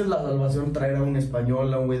 ¿Crees que es la salvación traer a un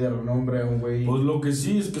español, a un güey de renombre, a un güey...? Pues lo que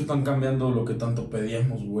sí es que están cambiando lo que tanto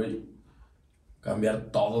pedíamos, güey. Cambiar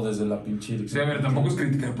todo desde la pinche... Sí, a ver, tampoco es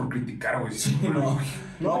criticar por criticar, güey. Sí, no.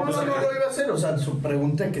 No lo iba a hacer. O sea, su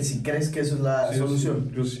pregunta es que si crees que esa es la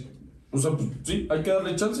solución. Yo sí. O sea, pues sí, hay que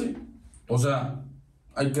darle chance. O sea,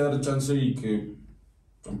 hay que darle chance y que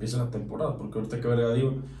empiece la temporada. Porque ahorita que verga,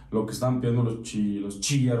 digo, lo que estaban pidiendo los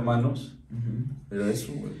chi hermanos, era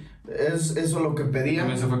eso, güey. Es eso lo que pedían.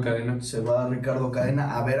 También se fue Cadena. Se va Ricardo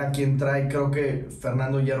Cadena a ver a quién trae. Creo que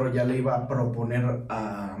Fernando Hierro ya le iba a proponer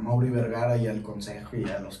a Mauri Vergara y al consejo y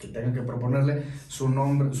a los que tengan que proponerle sus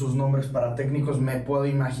nombres para técnicos. Me puedo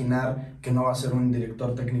imaginar que no va a ser un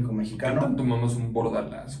director técnico ¿Qué mexicano. tanto mamas un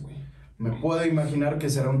Bordalás, güey? Me puedo imaginar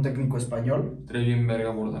que será un técnico español. Trae bien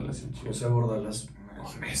verga Bordalás en Chivas. José Bordalás,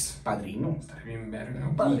 Mames. padrino. Trae bien verga,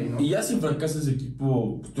 güey. Padrino. Y ya si fracasa ese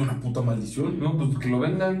equipo, pues de una puta maldición. No, pues que lo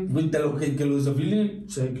vendan. Güey, que lo desafilen.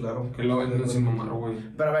 Sí, claro. Que lo vendan sin mamar, güey.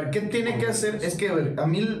 Pero a ver, ¿qué tiene que hacer? Es que, a ver, a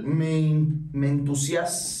mí me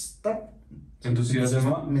entusiasma,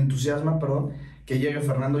 perdón, que llegue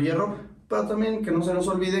Fernando Hierro, pero también que no se nos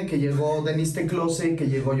olvide que llegó Denis Klose, que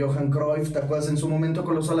llegó Johan Cruyff, ¿te acuerdas en su momento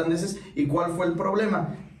con los holandeses? ¿Y cuál fue el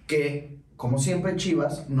problema? Que, como siempre,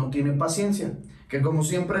 Chivas no tiene paciencia. Que como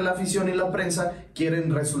siempre la afición y la prensa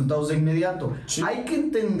quieren resultados de inmediato. Sí. Hay que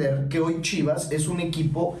entender que hoy Chivas es un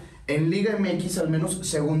equipo en Liga MX al menos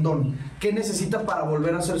segundón. ¿Qué necesita para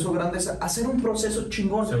volver a hacer su grandeza? Hacer un proceso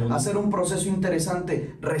chingón, hacer un proceso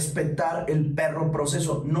interesante, respetar el perro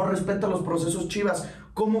proceso. No respeta los procesos Chivas.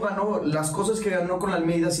 ¿Cómo ganó? Las cosas que ganó con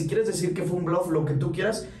Almeida, si quieres decir que fue un bluff, lo que tú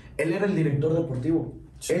quieras, él era el director deportivo.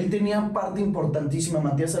 Sí. Él tenía parte importantísima,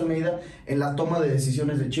 Matías Almeida, en la toma de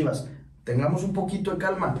decisiones de Chivas. Tengamos un poquito de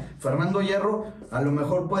calma. Fernando Hierro, a lo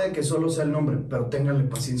mejor puede que solo sea el nombre, pero ténganle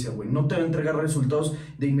paciencia, güey. No te va a entregar resultados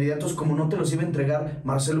de inmediatos como no te los iba a entregar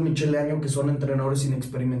Marcelo Michele Año, que son entrenadores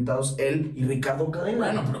inexperimentados, él y Ricardo Cadena.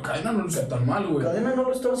 Bueno, pero Cadena no lo hizo tan mal, güey. Cadena no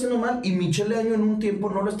lo estaba haciendo mal y Michele Año en un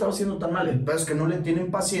tiempo no lo estaba haciendo tan mal. El peor es que no le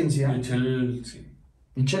tienen paciencia. Michele, sí.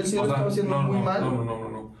 Michele sí lo estaba haciendo muy mal. No.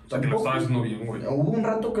 O sea, que lo estaba haciendo bien, güey. Hubo un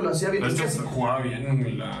rato que lo hacía bien. Es que jugaba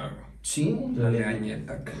bien Sí. La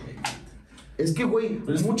leañeta, que... Es que, güey,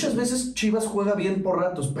 muchas veces Chivas juega bien por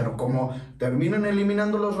ratos, pero como terminan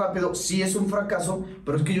eliminándolos rápido, sí es un fracaso,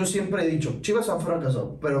 pero es que yo siempre he dicho, Chivas ha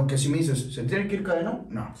fracasado, pero que si me dices, ¿se tiene que ir Cadena?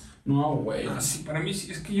 No. No, güey. Sí, para mí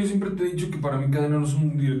sí, es que yo siempre te he dicho que para mí Cadena no es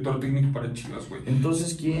un director técnico para Chivas, güey.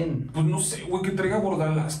 Entonces, ¿quién? Pues no sé, güey, que traiga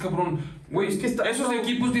Bordalás, cabrón. Güey, es que esos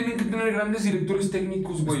equipos tienen que tener grandes directores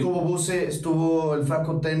técnicos, güey. Estuvo Buse, estuvo el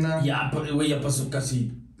Flaco Tena. Ya, güey, ya pasó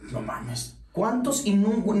casi, no mames. ¿Cuántos? Y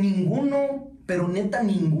ninguno, pero neta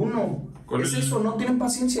ninguno. ¿Es eso? No tienen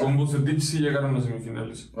paciencia. Con Bucetich sí llegaron a las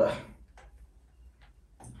semifinales.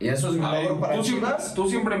 Y eso es mi logro para Chivas. Tú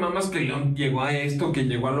siempre mamas que León llegó a esto, que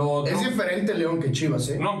llegó a lo otro. Es diferente León que Chivas,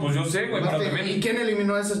 ¿eh? No, pues yo sé, güey, pero también... ¿Y quién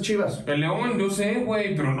eliminó a esas Chivas? El León, yo sé,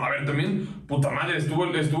 güey, pero no, a ver, también, puta madre,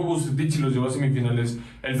 estuvo Bucetich y los llevó a semifinales.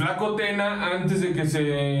 El Flaco Tena, antes de que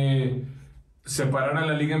se separara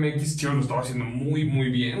la Liga MX, Chivas lo estaba haciendo muy, muy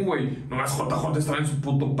bien, güey. Nomás JJ estaba en su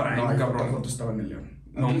puto prime, no, cabrón. JJ estaba en el León.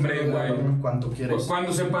 No, hombre, güey. ¿Cuánto quieres?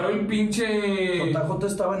 Cuando se paró el pinche... JJ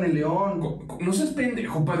estaba en el León. No seas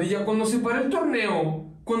pendejo, Padilla. Cuando se paró el torneo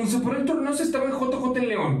se estaba en JJ en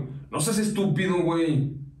León. No seas estúpido,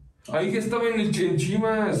 güey. Ahí que estaba en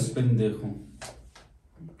Chivas. Pendejo.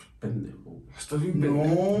 Estás bien pendejo.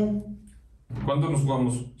 No. ¿Cuánto nos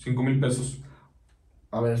jugamos? 5,000 pesos.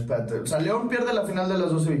 A ver, espérate. O sea, León pierde la final de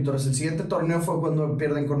las 12 victorias. El siguiente torneo fue cuando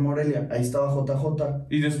pierden con Morelia. Ahí estaba JJ.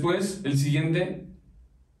 Y después, el siguiente.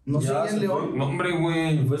 ¿No Ya sigue en se León? No, hombre,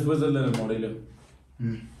 güey. Fue después del de Morelia.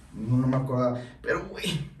 No me acordaba. Pero, güey,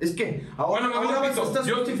 es que ahora, Bueno, ahora repito, estás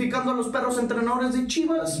yo- justificando a los perros entrenadores de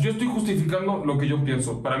Chivas. Yo estoy justificando lo que yo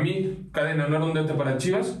pienso. Para mí, Cadena no era un DT para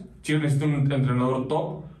Chivas. Chivas necesita un entrenador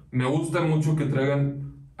top. Me gusta mucho que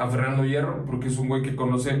traigan a Fernando Hierro, porque es un güey que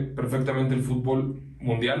conoce perfectamente el fútbol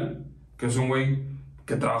mundial, que es un güey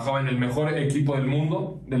que trabajaba en el mejor equipo del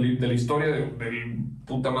mundo, de la historia, del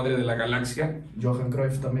puta madre de la galaxia. Johan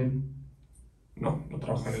Cruyff también. No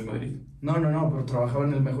trabaja en el Madrid. No, pero trabajaba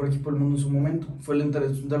en el mejor equipo del mundo en su momento. Fue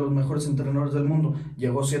de los mejores entrenadores del mundo.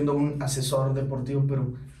 Llegó siendo un asesor deportivo,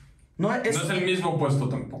 pero... No es el mismo puesto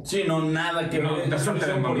tampoco. Sí, no, nada que No, ver. déjate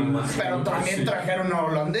de mamar. Pero también Sí. trajeron a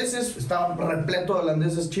holandeses. Estaba repleto de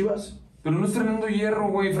holandeses Chivas. Pero no es Fernando Hierro,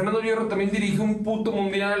 güey. Fernando Hierro también dirigió un puto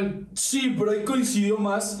mundial. Sí, pero ahí coincidió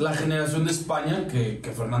más la generación de España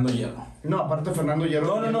que Fernando Hierro. No, aparte Fernando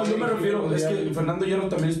Hierro... No, yo me refiero, es que Fernando Hierro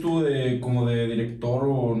también estuvo como de director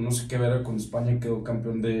o no sé qué ver con España, quedó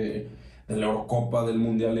campeón de la Eurocopa, del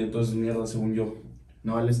Mundial y entonces mierda, según yo.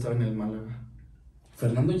 No, él estaba en el Málaga.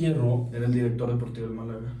 Fernando Hierro. Era el director deportivo del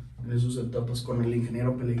Málaga. En sus etapas con el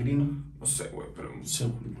ingeniero Pellegrino. No sé, güey, pero...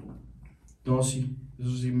 No, sí.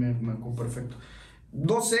 Eso sí me acuerdo perfecto.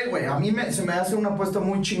 No sé, güey. A mí se me hace una apuesta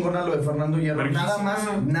muy chingona lo de Fernando Hierro. Nada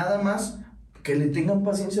más que le tengan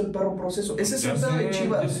paciencia al perro proceso. Ese es el pedo de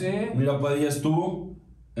Chivas. Mira, Padilla estuvo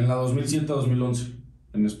en la 2007-2011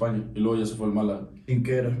 en España y luego ya se fue al Málaga. ¿En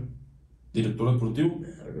qué era? Director deportivo.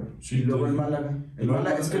 Sí, y luego el Málaga.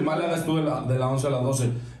 Es que el Málaga estuvo de la 11 a la 12.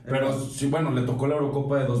 Pero sí, bueno, le tocó la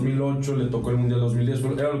Eurocopa de 2008, le tocó el Mundial 2010,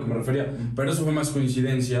 era a lo que me refería. Pero eso fue más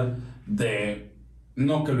coincidencia de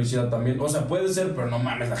no que lo hiciera también. O sea, puede ser, pero no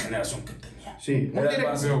mames la generación que tenía. Sí,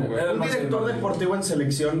 un director deportivo en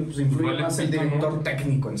selección pues influye más el director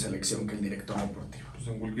técnico en selección que el director deportivo. Pues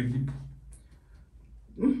en cualquier tipo.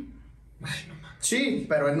 Sí,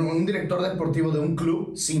 pero en un director deportivo de un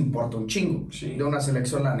club sí importa un chingo. Sí. De una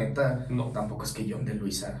selección, la neta, no. Tampoco es que John de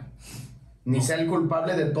Luisa ni sea el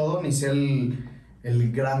culpable de todo, ni sea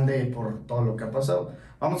el grande por todo lo que ha pasado.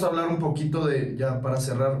 Vamos a hablar un poquito ya para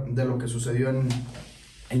cerrar, de lo que sucedió en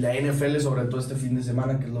la NFL, sobre todo este fin de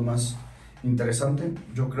semana, que es lo más interesante.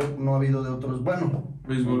 Yo creo que no ha habido de otros. Bueno,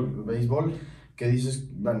 béisbol, que dices,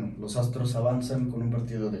 bueno, los Astros avanzan con un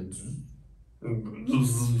partido de...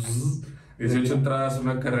 18 entradas,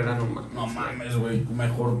 una carrera, no mames, güey,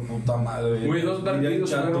 mejor puta madre. Güey, 2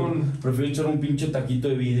 partidos fueron... Prefiero echar un pinche taquito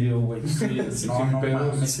de vidrio, güey. Sí, no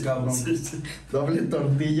mames, cabrón. Sí. Doble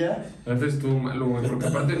tortilla. Antes estuvo malo, güey, porque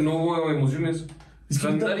aparte no hubo emociones.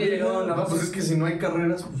 Nadie llegaba a la base. Pues es que si no hay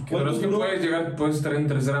carreras, pues ¿qué? Pero es que puedes estar en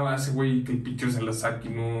tercera base, güey, y que el pitcher se la saque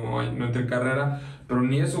y no entre carrera. Pero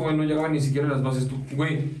ni eso, güey, no llegaba ni siquiera a las bases.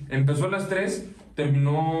 Güey, empezó a las 3,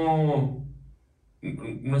 terminó...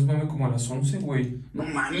 No es mame como a las 11, güey. No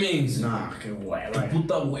mames. No, qué hueva. Qué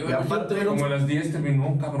puta hueva. Y aparte, como a las 10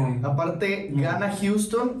 terminó, cabrón. Aparte, gana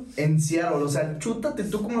Houston en Seattle. O sea, chútate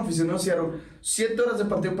tú como aficionado a Seattle 7 horas de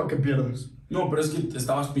partido para que pierdas. No, pero es que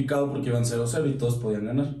estabas picado porque iban 0-0 y todos podían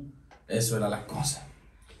ganar. Eso era la cosa.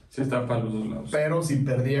 Sí, estaba para los dos lados. Pero si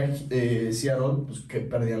perdía Seattle, pues que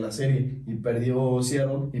perdía la serie. Y perdió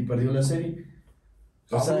Seattle y perdió la serie.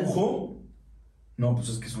 O sea, ¿Abujo? No, pues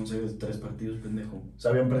es que son series de 3 partidos, pendejo. O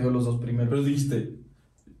sea, habían perdido los 2 primeros. Pero dijiste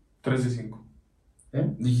 3 de 5.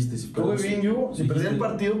 Dijiste si Todo bien, Hugo. Si perdía el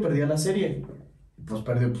partido, perdía la serie. Pues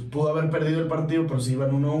perdió, pues pudo haber perdido el partido, pero si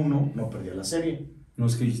iban 1-1, no perdía la serie. No,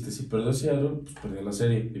 es que dijiste, si perdió Seattle, pues perdió la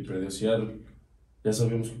serie. Y perdió Seattle. Ya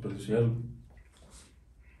sabíamos que perdió Seattle.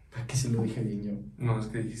 ¿Para qué se lo dije bien yo? No, es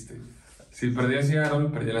que dijiste, si perdía Seattle,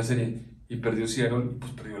 perdía la serie. Y perdió Seattle,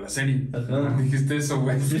 pues perdió la serie. Ajá. Dijiste eso,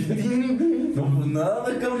 güey. No, pues nada,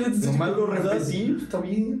 cabrón. Nomás lo repetí, está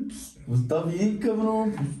bien. Pues está bien,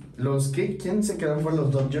 cabrón. ¿Los qué? ¿Quién se quedaron? ¿Fueron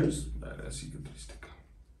los Dodgers? Dale, así que triste, cabrón.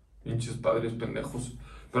 Pinches padres pendejos.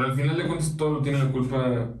 Pero al final de cuentas todo lo tiene la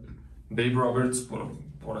culpa Dave Roberts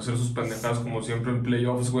por hacer sus pendejadas como siempre en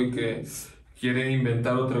playoffs, güey, que quiere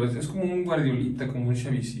inventar otra vez. Es como un Guardiolita, como un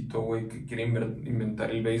Chavicito, güey, que quiere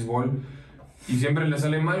inventar el béisbol. Y siempre le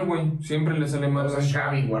sale mal, güey. Siempre le sale mal. O sea,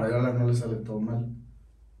 Xavi, Guardiola no le sale todo mal.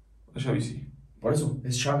 A Xavi sí. Por eso,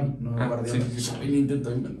 es Xavi, no Guardiola. Sí. Xavi no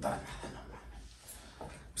intentó inventar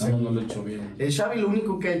nada. No lo he hecho bien. Xavi lo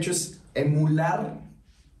único que ha hecho es emular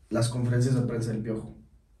las conferencias de prensa del Piojo.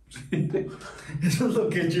 Eso es lo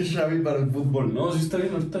que ha hecho Xavi para el fútbol. No, sí está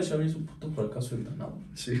bien, ahorita Xavi es un puto fracaso entrenado.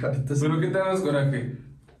 Sí, ahorita sí. Pero ¿qué te das coraje?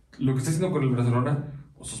 ¿Lo que está haciendo con el Barcelona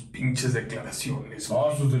o sus pinches declaraciones? No,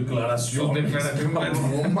 sus declaraciones.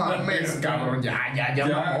 No mames, cabrón, ya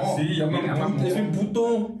mamó. Sí, ya mamó. Es un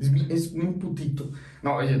puto. Es un putito.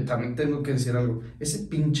 No, oye, también tengo que decir algo. Ese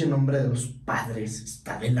pinche nombre de los padres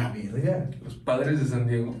está de la verga. Los Padres de San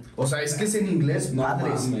Diego. O sea, es que es en inglés, No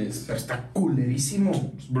padres. mames. Pero está culerísimo.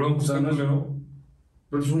 Los Broncos, O sea, no es- ¿no?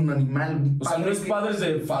 Pero es un animal. Un O sea, no padre es que- padres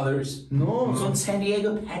de fathers. No, son San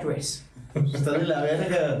Diego Padres. Está de la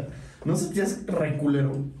verga. No se te hace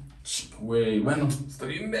reculero. Güey, bueno. Está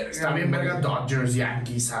bien verga. Está bien verga Dodgers,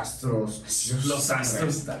 Yankees, Astros. Los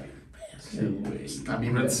Astros está bien. Sí, güey. está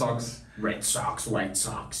bien Red verga. Sox. Red Sox, White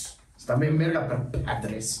Sox. Está bien verga, pero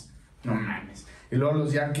padres. No mames. Y luego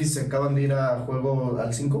los Yankees se acaban de ir a juego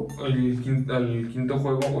al 5. Al quinto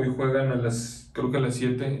juego, hoy juegan creo que a las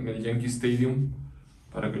 7 en el Yankee Stadium.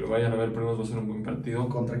 Para que lo vayan a ver, pero va a ser un buen partido.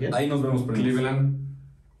 ¿Contra quién? Ahí nos vemos, primero. Cleveland,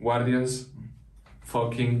 Guardians,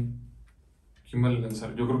 fucking. ¿Quién va a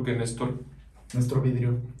lanzar? Yo creo que Néstor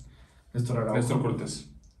Néstor Cortés.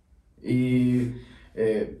 Y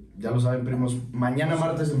ya lo saben, primos. Mañana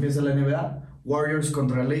martes empieza la NBA. Warriors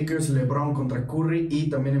contra Lakers, LeBron contra Curry. Y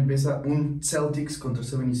también empieza un Celtics contra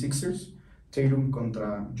 76ers. Tatum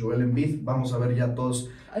contra Joel Embiid. Vamos a ver ya todos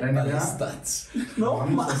la NBA. Stats. No,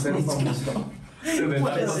 vamos a hacer famoso. Se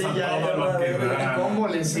desliza sí, ya, todo lo que da. ¿Cómo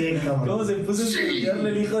le sé, cabrón? ¿Cómo se puso a estudiarle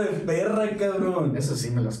el hijo de perra, cabrón? Eso sí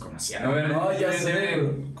me las conocía. A ver, No, ya sé,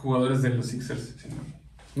 tiene jugadores de los Sixers. Sí,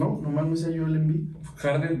 ¿no? No, nomás me sé Joel Embiid.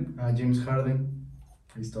 Harden, James Harden.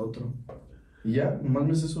 Ahí está otro. Y ya, nomás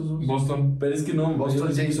me sé esos dos. Boston. Pero es que no, Boston,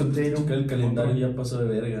 yo Jason Tatum. checar el calendario ya pasó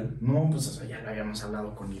de verga. No, pues eso ya lo habíamos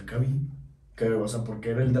hablado con el Cavi. Que, o sea,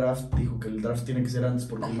 porque era el draft, dijo que el draft tiene que ser antes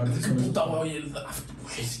porque el martes son Puta hueva y el draft,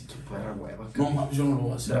 Ay, sí, qué perra hueva. No mames, yo no lo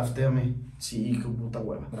voy a hacer. Draftéame. Sí, qué puta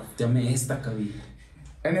hueva. Drafteame esta, cabi.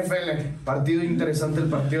 NFL, partido interesante, el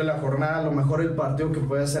partido de la jornada, a lo mejor el partido que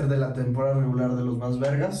puede ser de la temporada regular de los más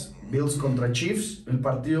vergas. Bills contra Chiefs, el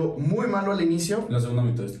partido muy malo al inicio, La segunda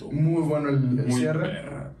mitad estuvo. muy bueno el Muy cierre.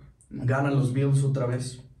 perra. Ganan los Bills otra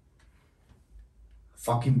vez.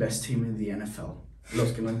 Fucking best team in the NFL.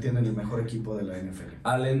 Los que no entienden, el mejor equipo de la NFL.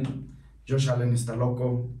 Allen. Josh Allen está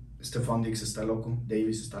loco, Stephon Diggs está loco,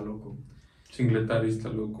 Davis está loco. Singletary está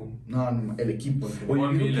loco. No, el equipo.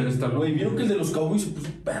 Von Miller está loco. Oye, ¿vieron que el de los Cowboys se puso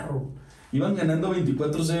perro? Iban ganando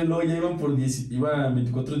 24-0, luego ya iban por 10, iban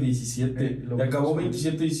 24-17. Lo Y acabó que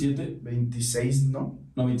 27-17. 26, ¿no?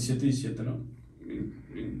 No, 27-17, ¿no?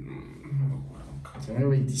 No me acuerdo,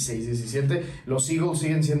 cabrón. 26-17. Los Eagles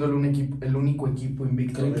siguen siendo el único equipo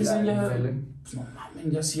invicto ¿Creen de que la sean ya? NFL. Pues no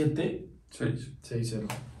mamen, ya 7. 6. 6-0.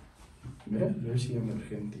 Mira, yo sí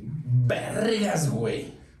Argentina. Vergas,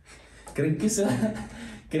 güey. ¿Creen que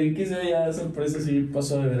sea ya sorpresa si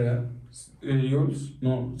pasó de verga? Eagles.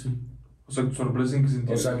 No, sí. O sea, sorpresa en que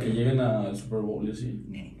sentido. O sea, que lleguen al Super Bowl y así.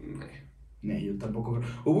 Yo tampoco creo.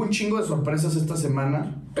 Hubo un chingo de sorpresas esta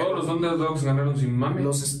semana. Todos los Underdogs ganaron sin mame.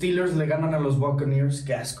 Los Steelers le ganan a los Buccaneers.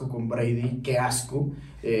 Qué asco con Brady. Qué asco.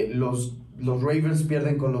 Los Ravens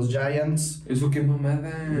pierden con los Giants. Eso qué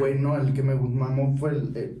mamada. Bueno, el que me mamó fue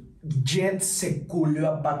el Jets se culió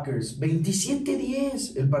a Packers.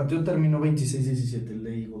 27-10. El partido terminó 26-17. El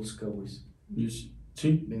de Eagles Cowboys.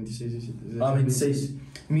 Sí. 26-17. Ah, 26.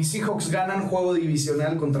 Mis Seahawks ganan juego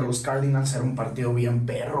divisional contra los Cardinals. Era un partido bien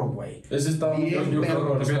perro, güey. Ese estaba muy Bien, yo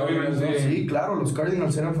perro. creo que los Obviamente, Cowboys, ¿no? Sí, claro, los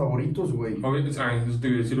Cardinals eran favoritos, güey. Eso te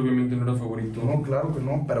iba a decir, obviamente no era favorito. No, claro que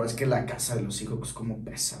no, pero es que la casa de los Seahawks como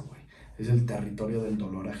pesa, güey. Es el territorio del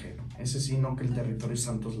dolor ajeno. Ese sí, no que el territorio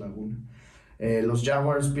Santos Laguna. Los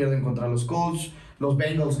Jaguars pierden contra los Colts. Los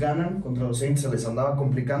Bengals ganan contra los Saints, se les andaba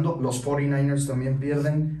complicando. Los 49ers también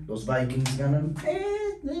pierden. Los Vikings ganan.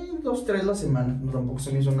 2-3 la semana. No, tampoco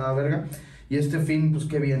se me hizo nada verga. Y este fin, pues,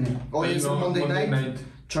 ¿qué viene? Hoy es el Monday Night.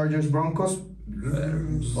 Chargers Broncos.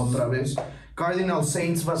 Otra vez. Cardinals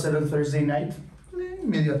Saints va a ser el Thursday Night.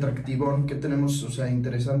 Medio atractivo. ¿Qué tenemos? O sea,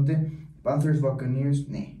 interesante. Panthers Buccaneers.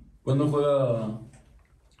 ¿Cuándo juega?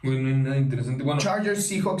 Güey, no hay nada interesante. Bueno, Chargers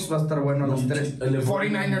Seahawks va a estar bueno a los tres. El de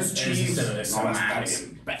 49ers Chiefs. Ese va a estar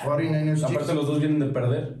bien. 49ers Chiefs. Aparte los dos vienen de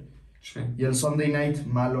perder. sí. Y el Sunday Night,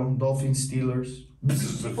 malo. Dolphins Steelers.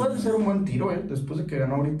 Puede ser un buen tiro, después de que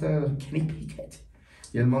ganó ahorita Kenny Pickett.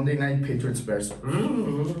 Y el Monday Night Patriots Bears.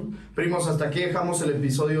 Primos, hasta aquí dejamos el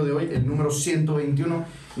episodio de hoy, el número 121.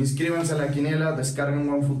 Inscríbanse a la quiniela, descarguen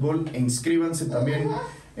OneFootball e inscríbanse también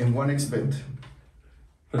en OneXBet.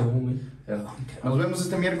 Perdón, güey. Nos vemos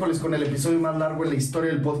este miércoles con el episodio más largo en la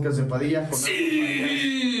historia del podcast de Padilla.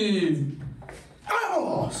 ¡Sí!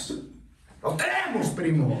 ¡Vamos! ¡Lo tenemos,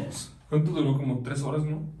 primos! ¿Cuánto duró? Como 3 horas,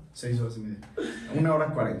 ¿no? 6 horas y media. 1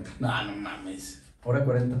 hora 40. No mames. Hora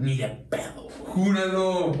 40. Ni de pedo, güey.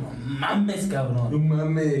 ¡Júralo! No mames, cabrón. ¡No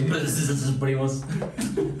mames! Sus primos.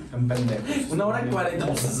 En pendejos. 1 hora y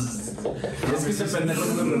 40. Es que ese pendejo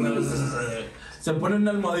se pone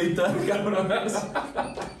una almohadita, cabrón.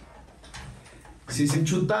 Si se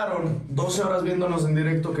chutaron 12 horas viéndonos en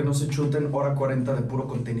directo, que no se chuten hora 40 de puro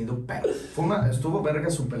contenido. Pero estuvo verga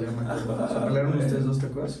su pelea, me acuerdo. Se pelearon ustedes dos, ¿te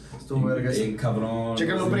acuerdas? Estuvo verga. Sí, cabrón.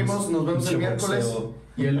 Chéquenlo, primos. Nos vemos el miércoles.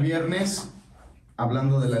 Y el viernes,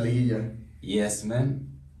 hablando de la liguilla. Yes, man.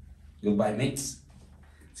 Goodbye, mates.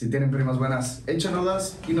 Si tienen primas buenas,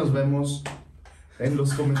 échanoslas y nos vemos en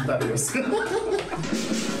los comentarios.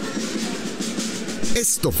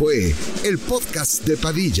 Esto fue el podcast de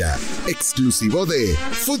Padilla, exclusivo de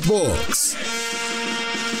Footbox.